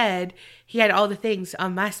when you said he had all the things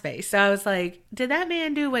on MySpace, so I was like, did that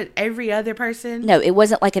man do what every other person? No, it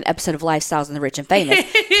wasn't an episode of Lifestyles and the Rich and Famous.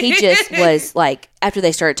 He just was after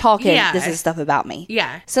they started talking, Yeah. This is stuff about me.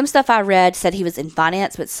 Yeah. Some stuff I read said he was in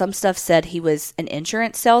finance, but some stuff said he was an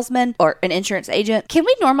insurance salesman or an insurance agent. Can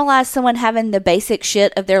we normalize someone having the basic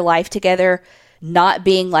shit of their life together, not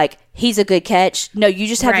being he's a good catch? No, you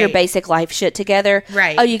just have your Right. basic life shit together.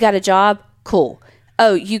 Right. Oh, you got a job? Cool.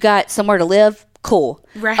 Oh, you got somewhere to live? Cool.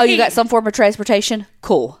 Right. Oh, you got some form of transportation?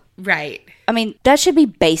 Cool. Right. I mean, that should be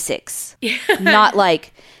basics. Not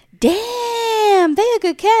damn, they a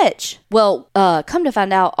good catch. Well, come to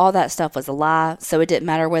find out, all that stuff was a lie. So it didn't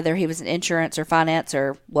matter whether he was in insurance or finance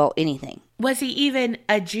or, anything. Was he even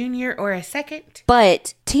a junior or a second?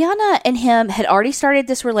 But Tiana and him had already started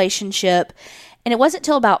this relationship. And it wasn't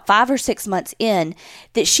till about 5 or 6 months in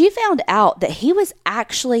that she found out that he was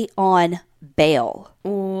actually on bail.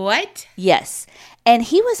 What? Yes. And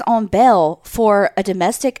he was on bail for a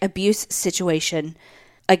domestic abuse situation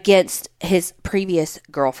against his previous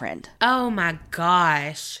girlfriend. Oh my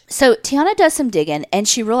gosh. So Tiana does some digging and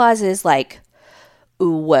she realizes, like,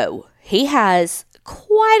 whoa, he has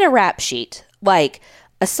quite a rap sheet. Like,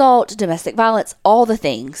 assault, domestic violence, all the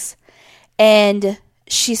things. And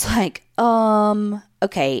she's like,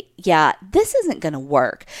 okay, yeah, this isn't going to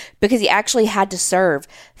work. Because he actually had to serve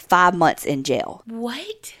 5 months in jail.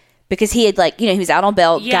 What? Because he had, like, he was out on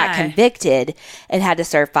bail, got convicted, and had to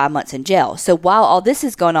serve 5 months in jail. So while all this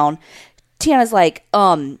is going on, Tiana's like,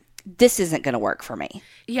 this isn't going to work for me.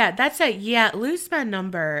 Yeah, that's lose my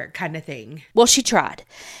number kind of thing. Well, she tried.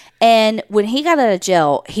 And when he got out of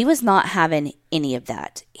jail, he was not having any of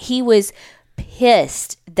that. He was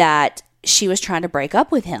pissed that she was trying to break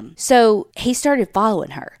up with him. So he started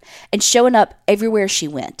following her and showing up everywhere she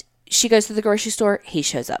went. She goes to the grocery store, he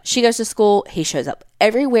shows up. She goes to school, he shows up.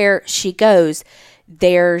 Everywhere she goes,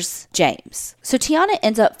 there's James. So Tiana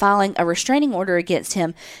ends up filing a restraining order against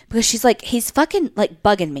him because she's like, he's fucking, like,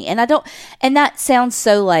 bugging me. And that sounds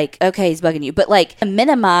so like, okay, he's bugging you. But, like,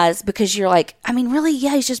 minimize, because you're like, I mean, really?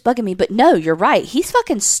 Yeah, he's just bugging me. But no, you're right. He's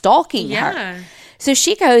fucking stalking her. So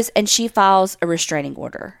she goes and she files a restraining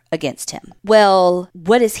order against him. Well,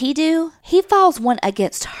 what does he do? He files one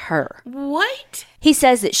against her. What? He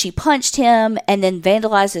says that she punched him and then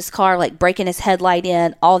vandalized his car, like breaking his headlight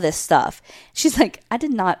in, all this stuff. She's like, I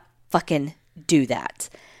did not fucking do that.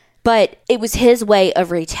 But it was his way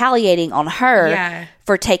of retaliating on her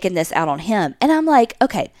for taking this out on him. And I'm like,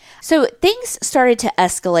 okay. So things started to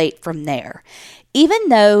escalate from there. Even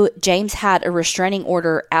though James had a restraining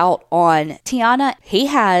order out on Tiana, he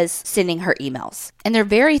has sending her emails. And they're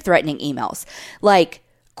very threatening emails. Like,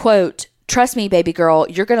 quote, trust me, baby girl,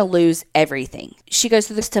 you're going to lose everything. She goes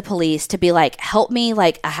to this to police to be like, help me.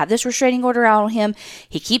 Like, I have this restraining order out on him.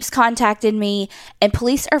 He keeps contacting me. And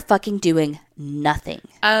police are fucking doing nothing.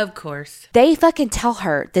 Of course. They fucking tell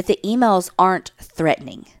her that the emails aren't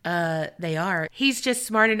threatening. They are. He's just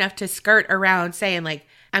smart enough to skirt around saying, like,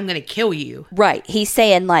 I'm going to kill you. Right. He's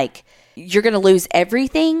saying, like, you're going to lose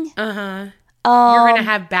everything. Uh-huh. You're going to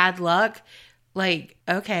have bad luck. Like,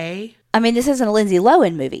 okay. I mean, this isn't a Lindsay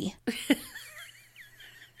Lohan movie.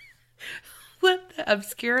 What the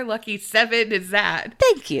obscure Lucky 7 is that?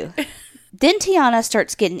 Thank you. Then Tiana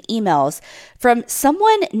starts getting emails from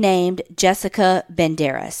someone named Jessica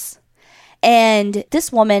Banderas. And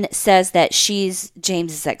this woman says that she's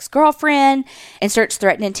James's ex-girlfriend and starts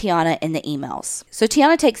threatening Tiana in the emails. So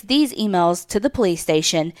Tiana takes these emails to the police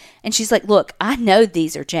station and she's like, look, I know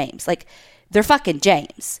these are James. Like, they're fucking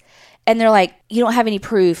James. And they're like, you don't have any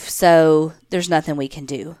proof, so there's nothing we can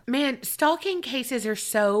do. Man, stalking cases are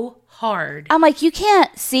so hard. I'm like, you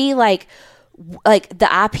can't see, like the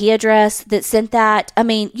IP address that sent that. I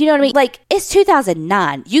mean, you know what I mean? Like, it's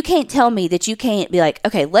 2009. You can't tell me that you can't be like,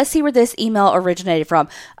 okay, let's see where this email originated from.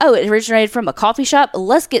 Oh, it originated from a coffee shop.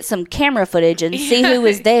 Let's get some camera footage and see who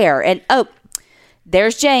was there. And, oh,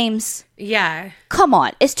 there's James. Yeah. Come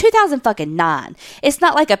on. It's 2009. It's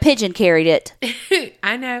not like a pigeon carried it.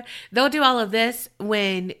 I know. They'll do all of this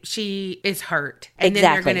when she is hurt. And Exactly.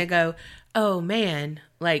 then they're going to go, oh, man.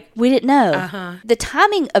 Like, we didn't know. Uh-huh. The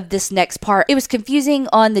timing of this next part, it was confusing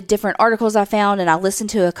on the different articles I found, and I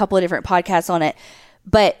listened to a couple of different podcasts on it.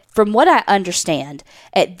 But from what I understand,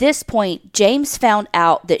 at this point, James found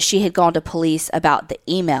out that she had gone to police about the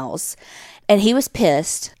emails, and he was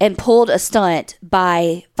pissed and pulled a stunt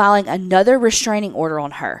by filing another restraining order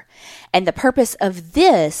on her. And the purpose of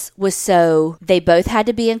this was so they both had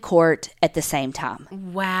to be in court at the same time.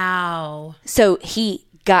 Wow. So he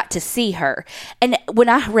got to see her. And when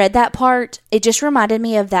I read that part, it just reminded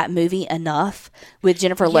me of that movie Enough with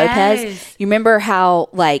Jennifer Lopez. You remember how,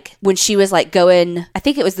 like, when she was like going, I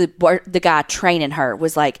think it was the guy training her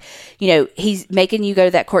was like, you know, he's making you go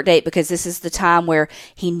to that court date because this is the time where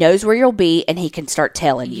he knows where you'll be and he can start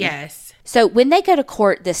telling you. Yes. So when they go to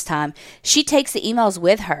court this time, she takes the emails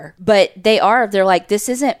with her, but they're like, this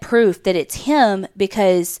isn't proof that it's him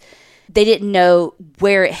because they didn't know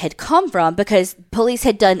where it had come from because police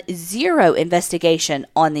had done zero investigation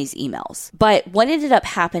on these emails. But what ended up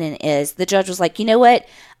happening is the judge was like, you know what?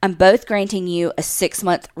 I'm both granting you a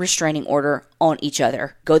 6-month restraining order on each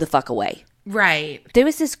other. Go the fuck away. Right. There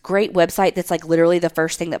was this great website that's like literally the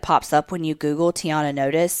first thing that pops up when you Google Tiana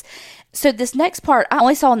Notice. So this next part, I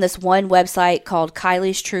only saw on this one website called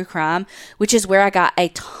Kylie's True Crime, which is where I got a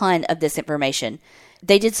ton of this information.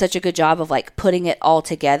 They did such a good job of like putting it all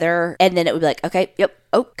together, and then it would be like, okay, yep,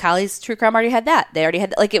 oh, Kylie's True Crime already had that. They already had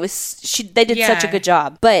that. Like, it was, they did such a good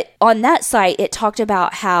job. But on that site, it talked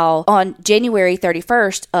about how on January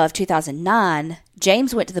 31st of 2009,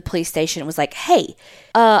 James went to the police station and was like, hey,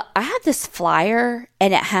 I have this flyer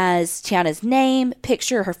and it has Tiana's name,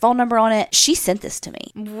 picture, her phone number on it. She sent this to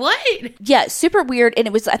me. What? Yeah, super weird. And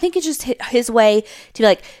I think it's just his way to be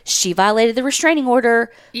like, she violated the restraining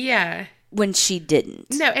order. Yeah. When she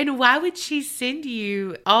didn't. No, and why would she send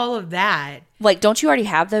you all of that? Like, don't you already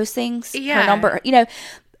have those things? Yeah. Her number,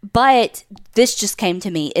 but this just came to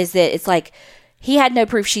me is that it's like, he had no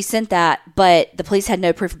proof she sent that, but the police had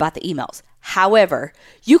no proof about the emails. However,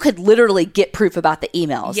 you could literally get proof about the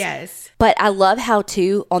emails. Yes. But I love how,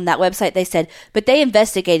 too, on that website, they said, but they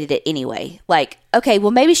investigated it anyway. Like, okay, well,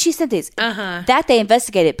 maybe she sent these. That they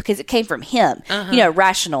investigated because it came from him.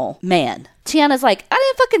 Rational man. Tiana's like, I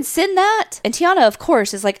didn't fucking send that. And Tiana, of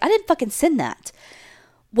course, is like, I didn't fucking send that.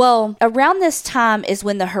 Well, around this time is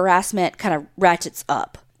when the harassment kind of ratchets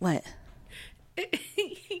up. What?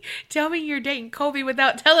 Tell me you're dating Colby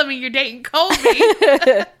without telling me you're dating Colby.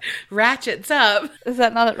 Ratchets up. Is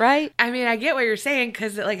that not right? I mean, I get what you're saying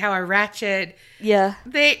because like how a ratchet. Yeah.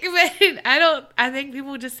 But I think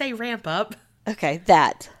people just say ramp up. Okay,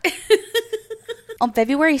 that. On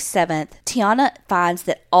February 7th, Tiana finds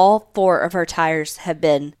that all 4 of her tires have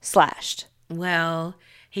been slashed. Well,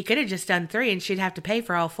 he could have just done 3 and she'd have to pay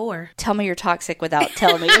for all 4. Tell me you're toxic without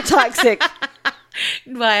telling me you're toxic.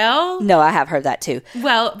 Well, no, I have heard that too.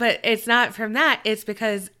 Well, but it's not from that. It's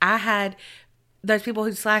because I had those people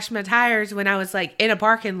who slashed my tires when I was like in a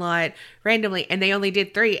parking lot randomly, and they only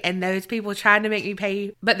did 3. And those people tried to make me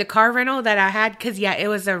pay. But the car rental that I had, because yeah, it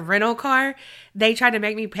was a rental car. They tried to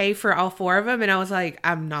make me pay for all 4 of them, and I was like,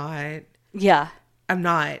 I'm not. Yeah, I'm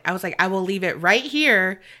not. I was like, I will leave it right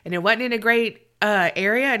here, and it wasn't in a great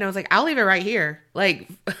area, and I was like, I'll leave it right here, like,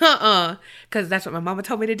 because that's what my mama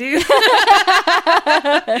told me to do.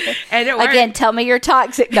 And it worked. Again, tell me you're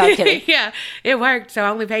toxic. No, I'm kidding. Yeah, it worked. So I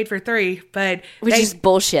only paid for 3, but which is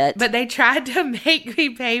bullshit. But they tried to make me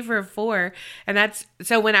pay for 4, and that's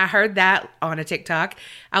so. When I heard that on a TikTok,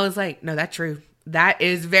 I was like, no, that's true. That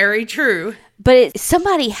is very true. But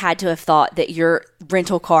somebody had to have thought that your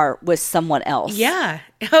rental car was someone else. Yeah.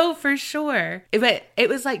 Oh, for sure. But it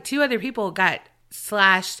was like 2 other people got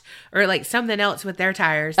slashed or like something else with their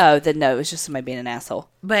tires. Oh, then no, it was just somebody being an asshole.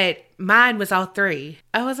 But mine was all 3.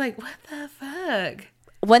 I was like, what the fuck?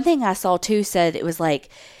 One thing I saw too said it was like,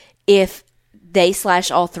 if they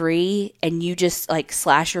slash all 3 and you just like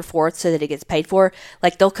slash your 4th so that it gets paid for,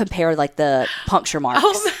 like they'll compare like the puncture marks.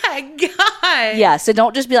 Oh my God. Yeah. So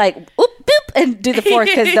don't just be like, whoop, boop, and do the 4th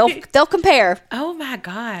because they'll compare. Oh my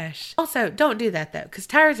gosh. Also, don't do that though, because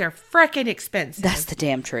tires are freaking expensive. That's the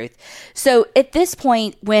damn truth. So at this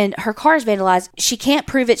point, when her car is vandalized, she can't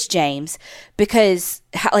prove it's James because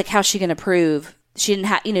how's she going to prove? She didn't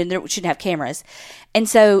have, she didn't have cameras. And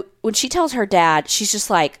so when she tells her dad, she's just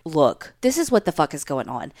like, look, this is what the fuck is going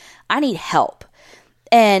on. I need help.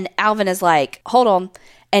 And Alvin is like, hold on.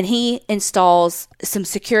 And he installs some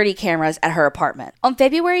security cameras at her apartment. On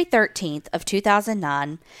February 13th of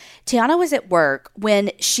 2009, Tiana was at work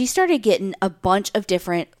when she started getting a bunch of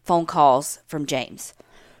different phone calls from James.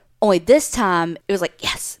 Only this time, it was like,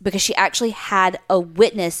 yes, because she actually had a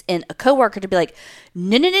witness and a coworker to be like,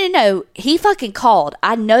 no, he fucking called.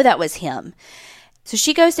 I know that was him. So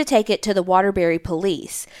she goes to take it to the Waterbury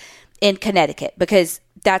police in Connecticut because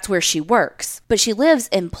that's where she works. But she lives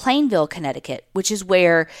in Plainville, Connecticut, which is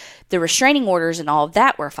where the restraining orders and all of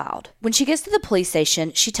that were filed. When she gets to the police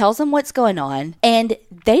station, she tells them what's going on, and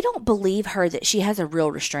they don't believe her that she has a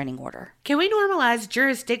real restraining order. Can we normalize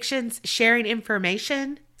jurisdictions sharing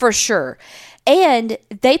information? For sure. And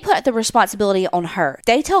they put the responsibility on her.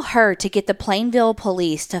 They tell her to get the Plainville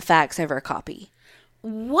police to fax over a copy.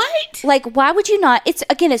 What? Like, why would you not? It's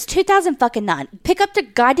 2009. Pick up the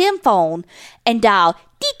goddamn phone and dial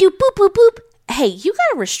dee-doo boop boop boop. Hey, you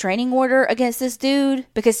got a restraining order against this dude?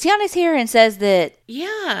 Because Tiana's here and says that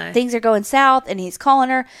things are going south and he's calling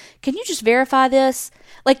her. Can you just verify this?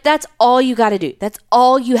 Like, that's all you got to do. That's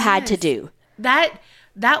all you had to do.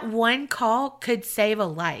 That one call could save a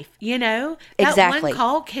life, That Exactly. one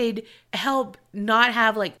call could help not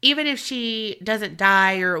have, like, even if she doesn't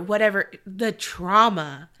die or whatever, the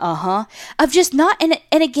trauma. Of just not, and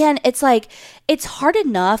again, it's like, it's hard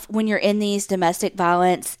enough when you're in these domestic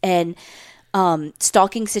violence and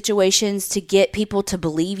stalking situations to get people to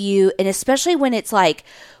believe you. And especially when it's like,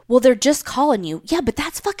 well, they're just calling you. Yeah, but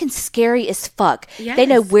that's fucking scary as fuck. Yes. They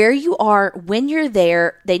know where you are, when you're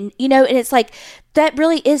there. They, and it's like, that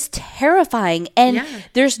really is terrifying. And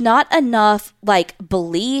there's not enough like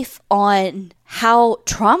belief on how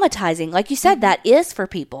traumatizing, like you said, that is for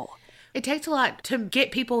people. It takes a lot to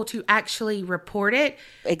get people to actually report it.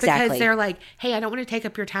 Exactly. Because they're like, hey, I don't want to take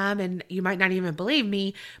up your time and you might not even believe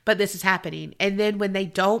me, but this is happening. And then when they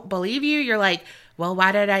don't believe you, you're like, well,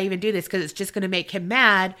 why did I even do this? Because it's just going to make him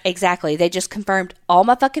mad. Exactly. They just confirmed all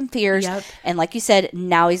my fucking fears. Yep. And like you said,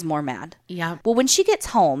 now he's more mad. Yeah. Well, when she gets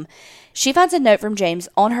home, she finds a note from James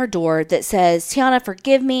on her door that says, Tiana,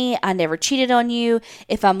 forgive me. I never cheated on you.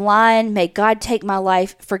 If I'm lying, may God take my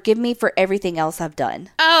life. Forgive me for everything else I've done.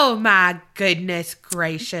 Oh, my goodness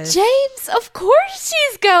gracious. James, of course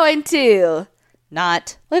she's going to.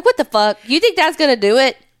 Not. Like, what the fuck? You think that's going to do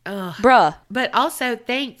it? Ugh. Bruh. But also,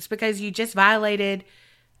 thanks, because you just violated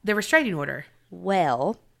the restraining order.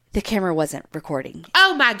 Well, the camera wasn't recording.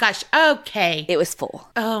 Oh, my gosh. Okay. It was full.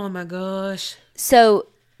 Oh, my gosh. So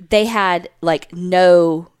they had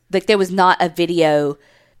there was not a video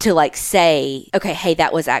to like say, okay, hey,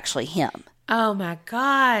 that was actually him. Oh my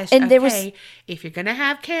gosh. And okay. there was, if you're going to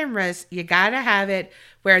have cameras, you got to have it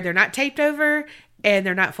where they're not taped over and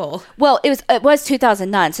they're not full. well, it was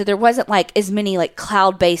 2009, so there wasn't like as many like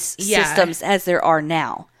cloud-based systems as there are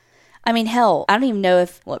now. I mean, hell, I don't even know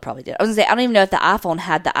if, well, it probably did. I was going to say, I don't even know if the iPhone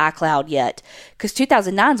had the iCloud yet. Because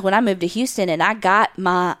 2009 is when I moved to Houston and I got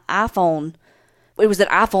my iPhone. It was an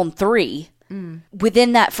iPhone 3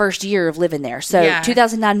 within that first year of living there. So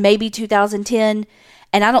 2009, maybe 2010.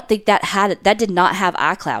 And I don't think that did not have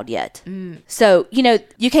iCloud yet. So,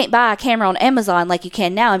 you can't buy a camera on Amazon like you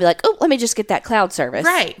can now and be like, oh, let me just get that cloud service.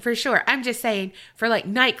 Right, for sure. I'm just saying for like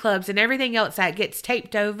nightclubs and everything else that gets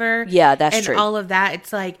taped over. Yeah, that's and true. And all of that,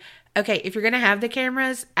 it's like, okay, if you're going to have the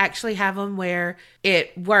cameras, actually have them where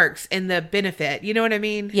it works in the benefit. You know what I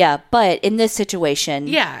mean? Yeah, but in this situation.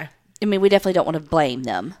 Yeah. I mean, we definitely don't want to blame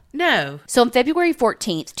them. No. So on February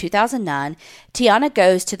 14th, 2009, Tiana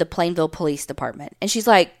goes to the Plainville Police Department. And she's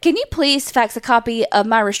like, can you please fax a copy of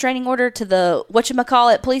my restraining order to the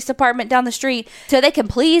whatchamacallit police department down the street so they can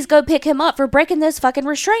please go pick him up for breaking this fucking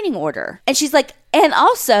restraining order? And she's like, and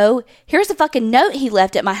also, here's a fucking note he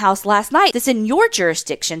left at my house last night that's in your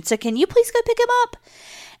jurisdiction. So can you please go pick him up?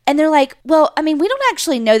 And they're like, well, I mean, we don't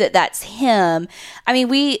actually know that that's him. I mean,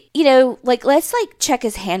 let's check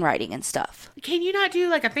his handwriting and stuff. Can you not do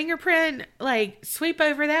like a fingerprint, sweep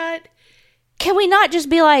over that? Can we not just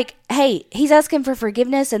be like, hey, he's asking for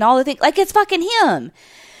forgiveness and all the things? Like, it's fucking him.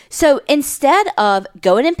 So instead of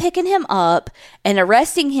going and picking him up and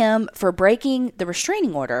arresting him for breaking the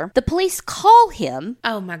restraining order, the police call him.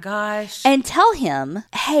 Oh my gosh. And tell him,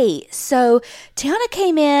 hey, so Tiana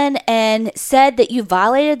came in and said that you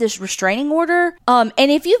violated this restraining order. And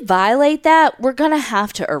if you violate that, we're going to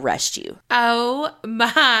have to arrest you. Oh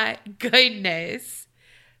my goodness.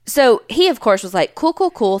 So he, of course, was like,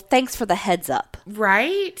 cool. Thanks for the heads up.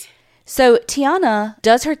 Right? So Tiana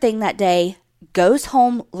does her thing that day, goes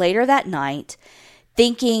home later that night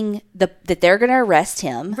thinking that they're going to arrest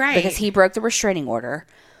him because he broke the restraining order.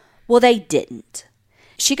 Well, they didn't.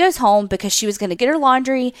 She goes home because she was going to get her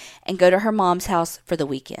laundry and go to her mom's house for the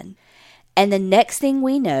weekend. And the next thing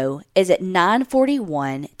we know is at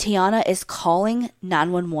 9:41, Tiana is calling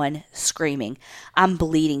 911 screaming, I'm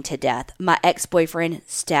bleeding to death. My ex-boyfriend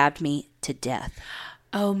stabbed me to death.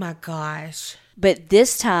 Oh my gosh. But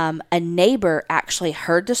this time, a neighbor actually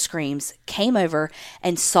heard the screams, came over,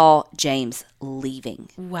 and saw James leaving.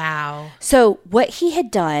 Wow. So what he had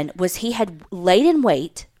done was he had laid in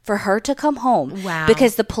wait for her to come home. Wow.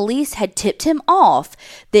 Because the police had tipped him off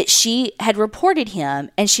that she had reported him,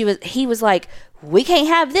 and he was like, we can't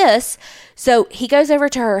have this. So he goes over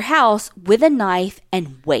to her house with a knife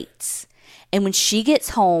and waits. And when she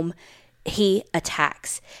gets home, he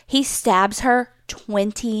attacks. He stabs her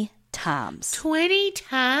 20 times. 20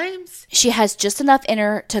 times? She has just enough in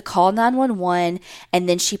her to call 911 and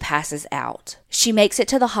then she passes out. She makes it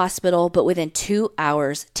to the hospital, but within 2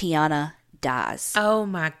 hours, Tiana dies. Oh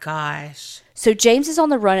my gosh. So James is on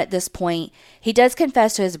the run at this point. He does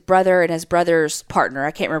confess to his brother and his brother's partner.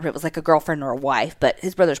 I can't remember if it was like a girlfriend or a wife, but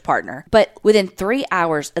his brother's partner. But within 3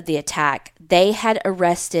 hours of the attack, they had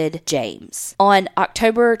arrested James. On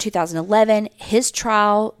October 2011, his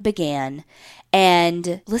trial began.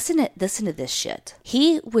 And listen to this shit.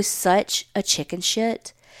 He was such a chicken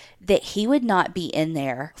shit that he would not be in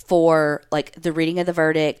there for like the reading of the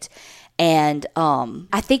verdict. And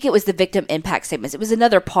I think it was the victim impact statements. It was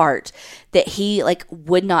another part that he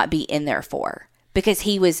would not be in there for because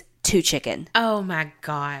he was too chicken. Oh my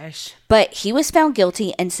gosh. But he was found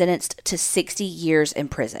guilty and sentenced to 60 years in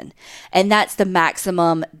prison. And that's the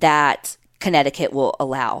maximum that Connecticut will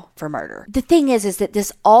allow for murder. The thing is that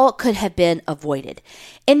this all could have been avoided.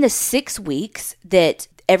 In the 6 weeks that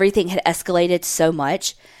everything had escalated so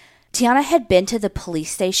much, Tiana had been to the police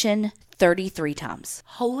station 33 times.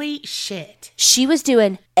 Holy shit. She was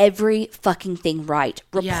doing every fucking thing right.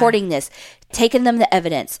 Reporting this, taking them the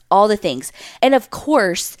evidence, all the things. And of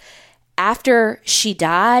course, after she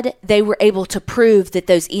died, they were able to prove that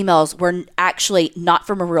those emails were actually not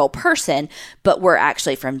from a real person, but were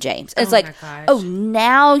actually from James. And it's like, oh,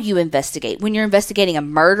 now you investigate. When you're investigating a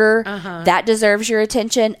murder, that deserves your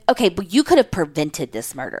attention. Okay, but you could have prevented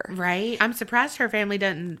this murder. Right? I'm surprised her family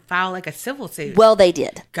doesn't file like a civil suit. Well, they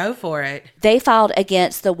did. Go for it. They filed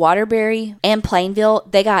against the Waterbury and Plainville.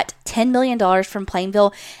 They got $10 million from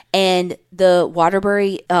Plainville, and the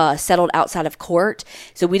Waterbury settled outside of court.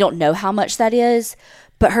 So we don't know how much that is,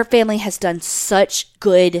 but her family has done such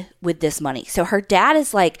good with this money. So her dad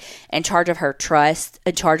is like in charge of her trust,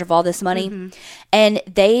 in charge of all this money. And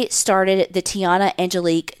they started the Tiana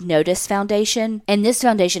Angelique Notice Foundation. And this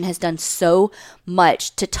foundation has done so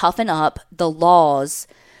much to toughen up the laws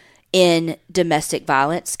in domestic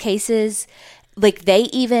violence cases. Like, they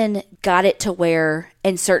even got it to where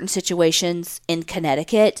in certain situations in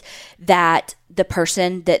Connecticut that the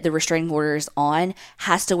person that the restraining order is on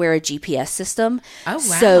has to wear a GPS system. Oh,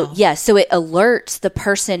 wow. So it alerts the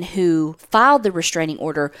person who filed the restraining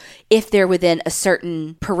order if they're within a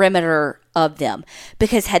certain perimeter of them.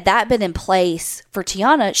 Because had that been in place for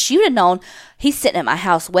Tiana, she would have known, he's sitting at my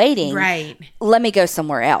house waiting. Right. Let me go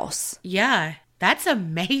somewhere else. Yeah. That's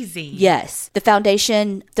amazing. Yes. The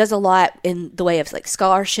foundation does a lot in the way of like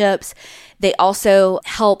scholarships. They also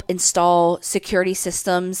help install security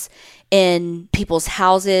systems in people's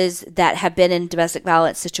houses that have been in domestic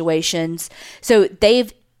violence situations. So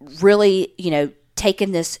they've really,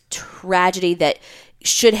 taken this tragedy that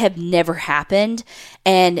should have never happened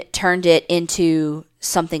and turned it into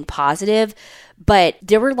something positive. But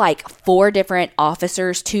there were like 4 different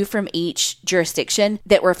officers, 2 from each jurisdiction,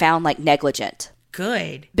 that were found like negligent.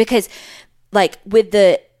 Good. Because like with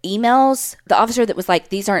the emails, the officer that was like,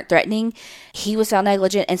 these aren't threatening, he was found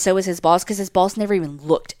negligent, and so was his boss, because his boss never even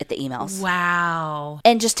looked at the emails. Wow.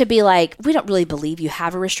 And just to be like, we don't really believe you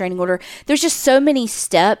have a restraining order. There's just so many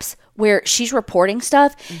steps where she's reporting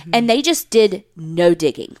stuff, and they just did no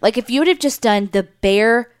digging. Like, if you would have just done the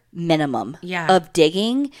bare minimum of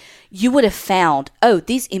digging, you would have found, oh,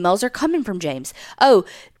 these emails are coming from James. Oh,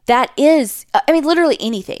 that is, literally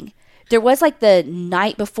anything. There was like the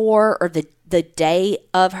night before or the day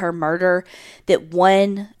of her murder that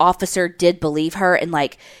one officer did believe her and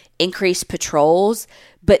like increased patrols.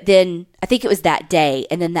 But then I think it was that day.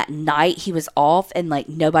 And then that night he was off and like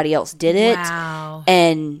nobody else did it. Wow.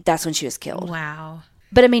 And that's when she was killed. Wow.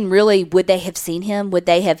 But really, would they have seen him? Would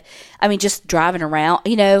they have, just driving around,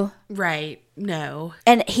 Right. No.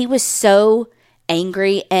 And he was so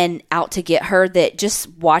angry and out to get her that just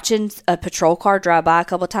watching a patrol car drive by a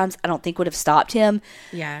couple of times, I don't think would have stopped him.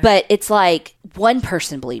 Yeah. But it's like one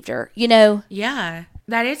person believed her, Yeah.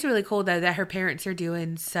 That is really cool, though, that her parents are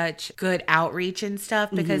doing such good outreach and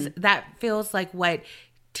stuff, because that feels like what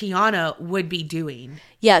Tiana would be doing.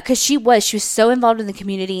 Yeah, because she was so involved in the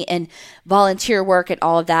community and volunteer work and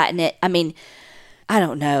all of that. And I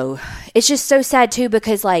don't know. It's just so sad, too,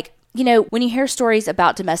 because like, when you hear stories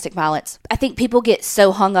about domestic violence, I think people get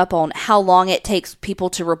so hung up on how long it takes people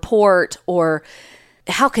to report or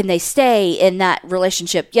how can they stay in that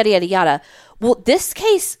relationship, yada, yada, yada. Well, this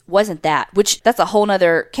case wasn't that, which that's a whole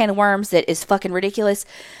nother can of worms that is fucking ridiculous,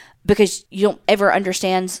 because you don't ever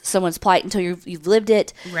understand someone's plight until you've lived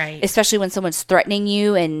it. Right. Especially when someone's threatening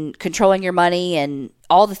you and controlling your money and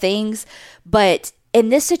all the things. But in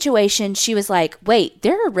this situation, she was like, wait,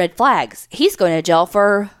 there are red flags. He's going to jail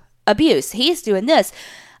for abuse. He's doing this.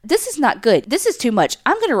 This is not good. This is too much.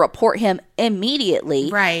 I'm going to report him immediately.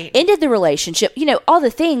 Right. Ended the relationship, all the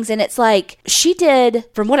things. And it's like, she did,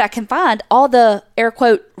 from what I can find, all the air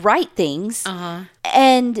quote right things.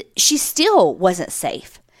 And she still wasn't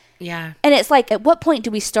safe. Yeah. And it's like, at what point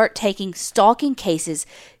do we start taking stalking cases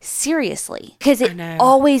seriously? Because it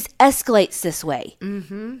always escalates this way.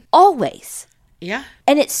 Always. Yeah.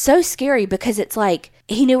 And it's so scary, because it's like,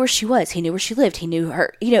 he knew where she was. He knew where she lived. He knew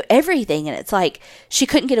her, everything. And it's like, she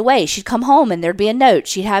couldn't get away. She'd come home and there'd be a note.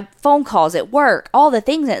 She'd have phone calls at work, all the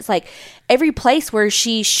things. And it's like, every place where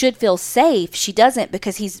she should feel safe, she doesn't,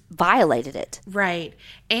 because he's violated it. Right.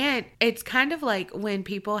 And it's kind of like when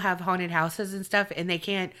people have haunted houses and stuff and they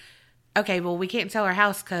can't, okay, well, we can't sell our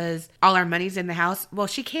house because all our money's in the house. Well,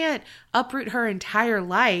 she can't uproot her entire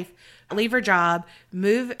life, leave her job,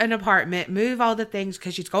 move an apartment, move all the things,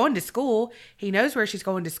 because she's going to school. He knows where she's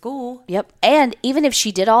going to school. Yep. And even if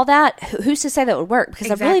she did all that, who's to say that would work?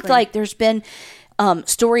 Because I really feel like there's been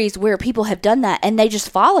stories where people have done that and they just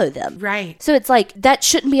follow them. Right. So it's like, that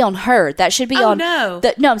shouldn't be on her. That should be on... No.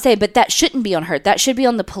 No, I'm saying, but that shouldn't be on her. That should be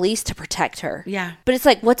on the police to protect her. Yeah. But it's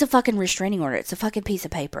like, what's a fucking restraining order? It's a fucking piece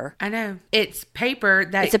of paper. I know. It's paper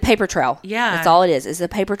that... It's a paper trail. Yeah. That's all it is. It's a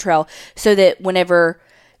paper trail so that whenever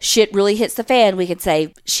shit really hits the fan, we can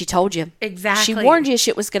say, she told you. Exactly. She warned you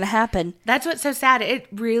shit was going to happen. That's what's so sad. It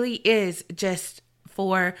really is just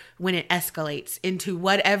for when it escalates into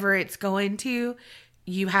whatever it's going to.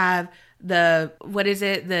 You have the, what is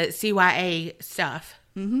it? The CYA stuff.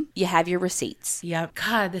 Mm-hmm. You have your receipts. Yep.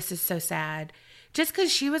 God, this is so sad. Just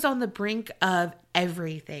because she was on the brink of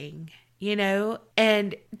everything, you know?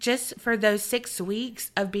 And just for those 6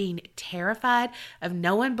 weeks of being terrified, of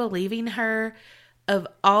no one believing her, of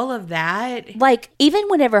all of that. Like, even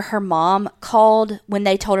whenever her mom called, when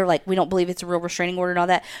they told her, like, we don't believe it's a real restraining order and all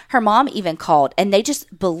that, her mom even called and they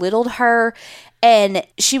just belittled her. And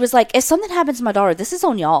she was like, if something happens to my daughter, this is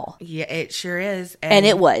on y'all. Yeah, it sure is. And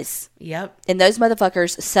it was. Yep. And those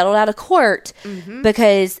motherfuckers settled out of court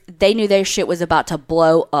because they knew their shit was about to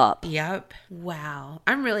blow up. Yep. Wow.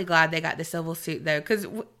 I'm really glad they got the civil suit, though, because...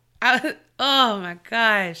 oh my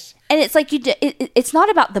gosh. And it's like, it's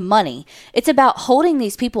not about the money. It's about holding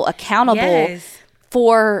these people accountable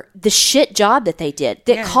for the shit job that they did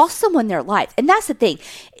that cost someone their life. And that's the thing.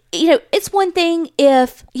 You know, it's one thing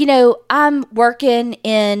if, you know, I'm working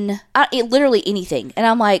in literally anything and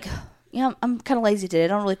I'm like, you know, I'm kind of lazy today. I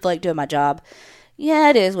don't really feel like doing my job.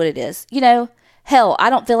 Yeah, it is what it is. You know, hell,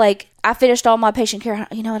 I don't feel like I finished all my patient care.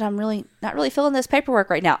 You know what? I'm really not really feeling this paperwork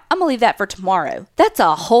right now. I'm going to leave that for tomorrow. That's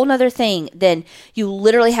a whole nother thing than you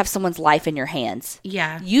literally have someone's life in your hands.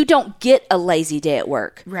 Yeah. You don't get a lazy day at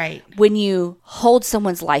work. Right. When you hold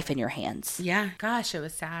someone's life in your hands. Yeah. Gosh, it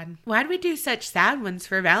was sad. Why do we do such sad ones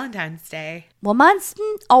for Valentine's Day? Well, mine's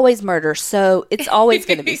always murder, so it's always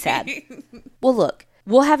going to be sad. Well, look.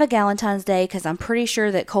 We'll have a Galentine's Day because I'm pretty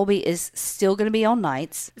sure that Colby is still going to be on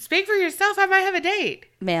nights. Speak for yourself. I might have a date.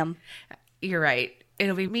 Ma'am. You're right.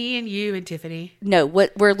 It'll be me and you and Tiffany. No,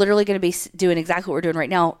 what we're literally going to be doing exactly what we're doing right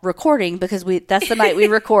now, recording, because that's the night we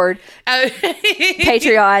record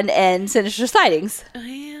Patreon and Sinister Sightings. Oh,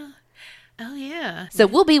 yeah. Oh, yeah. So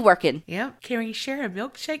we'll be working. Yep. Can we share a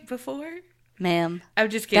milkshake before? Ma'am. I'm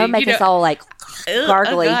just kidding. That'll make us all like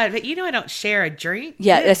gargly. Oh, God. But you know I don't share a drink.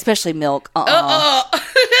 Yeah, especially milk. No.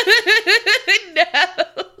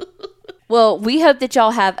 Well, we hope that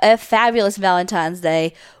y'all have a fabulous Valentine's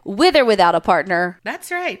Day with or without a partner.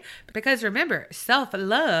 That's right. Because remember,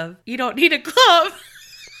 self-love, you don't need a club.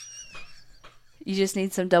 You just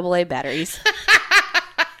need some AA batteries.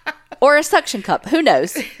 Or a suction cup. Who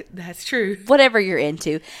knows? That's true. Whatever you're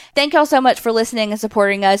into. Thank y'all so much for listening and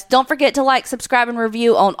supporting us. Don't forget to like, subscribe, and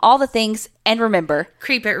review on all the things. And remember,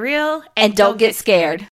 keep it real and don't get scared.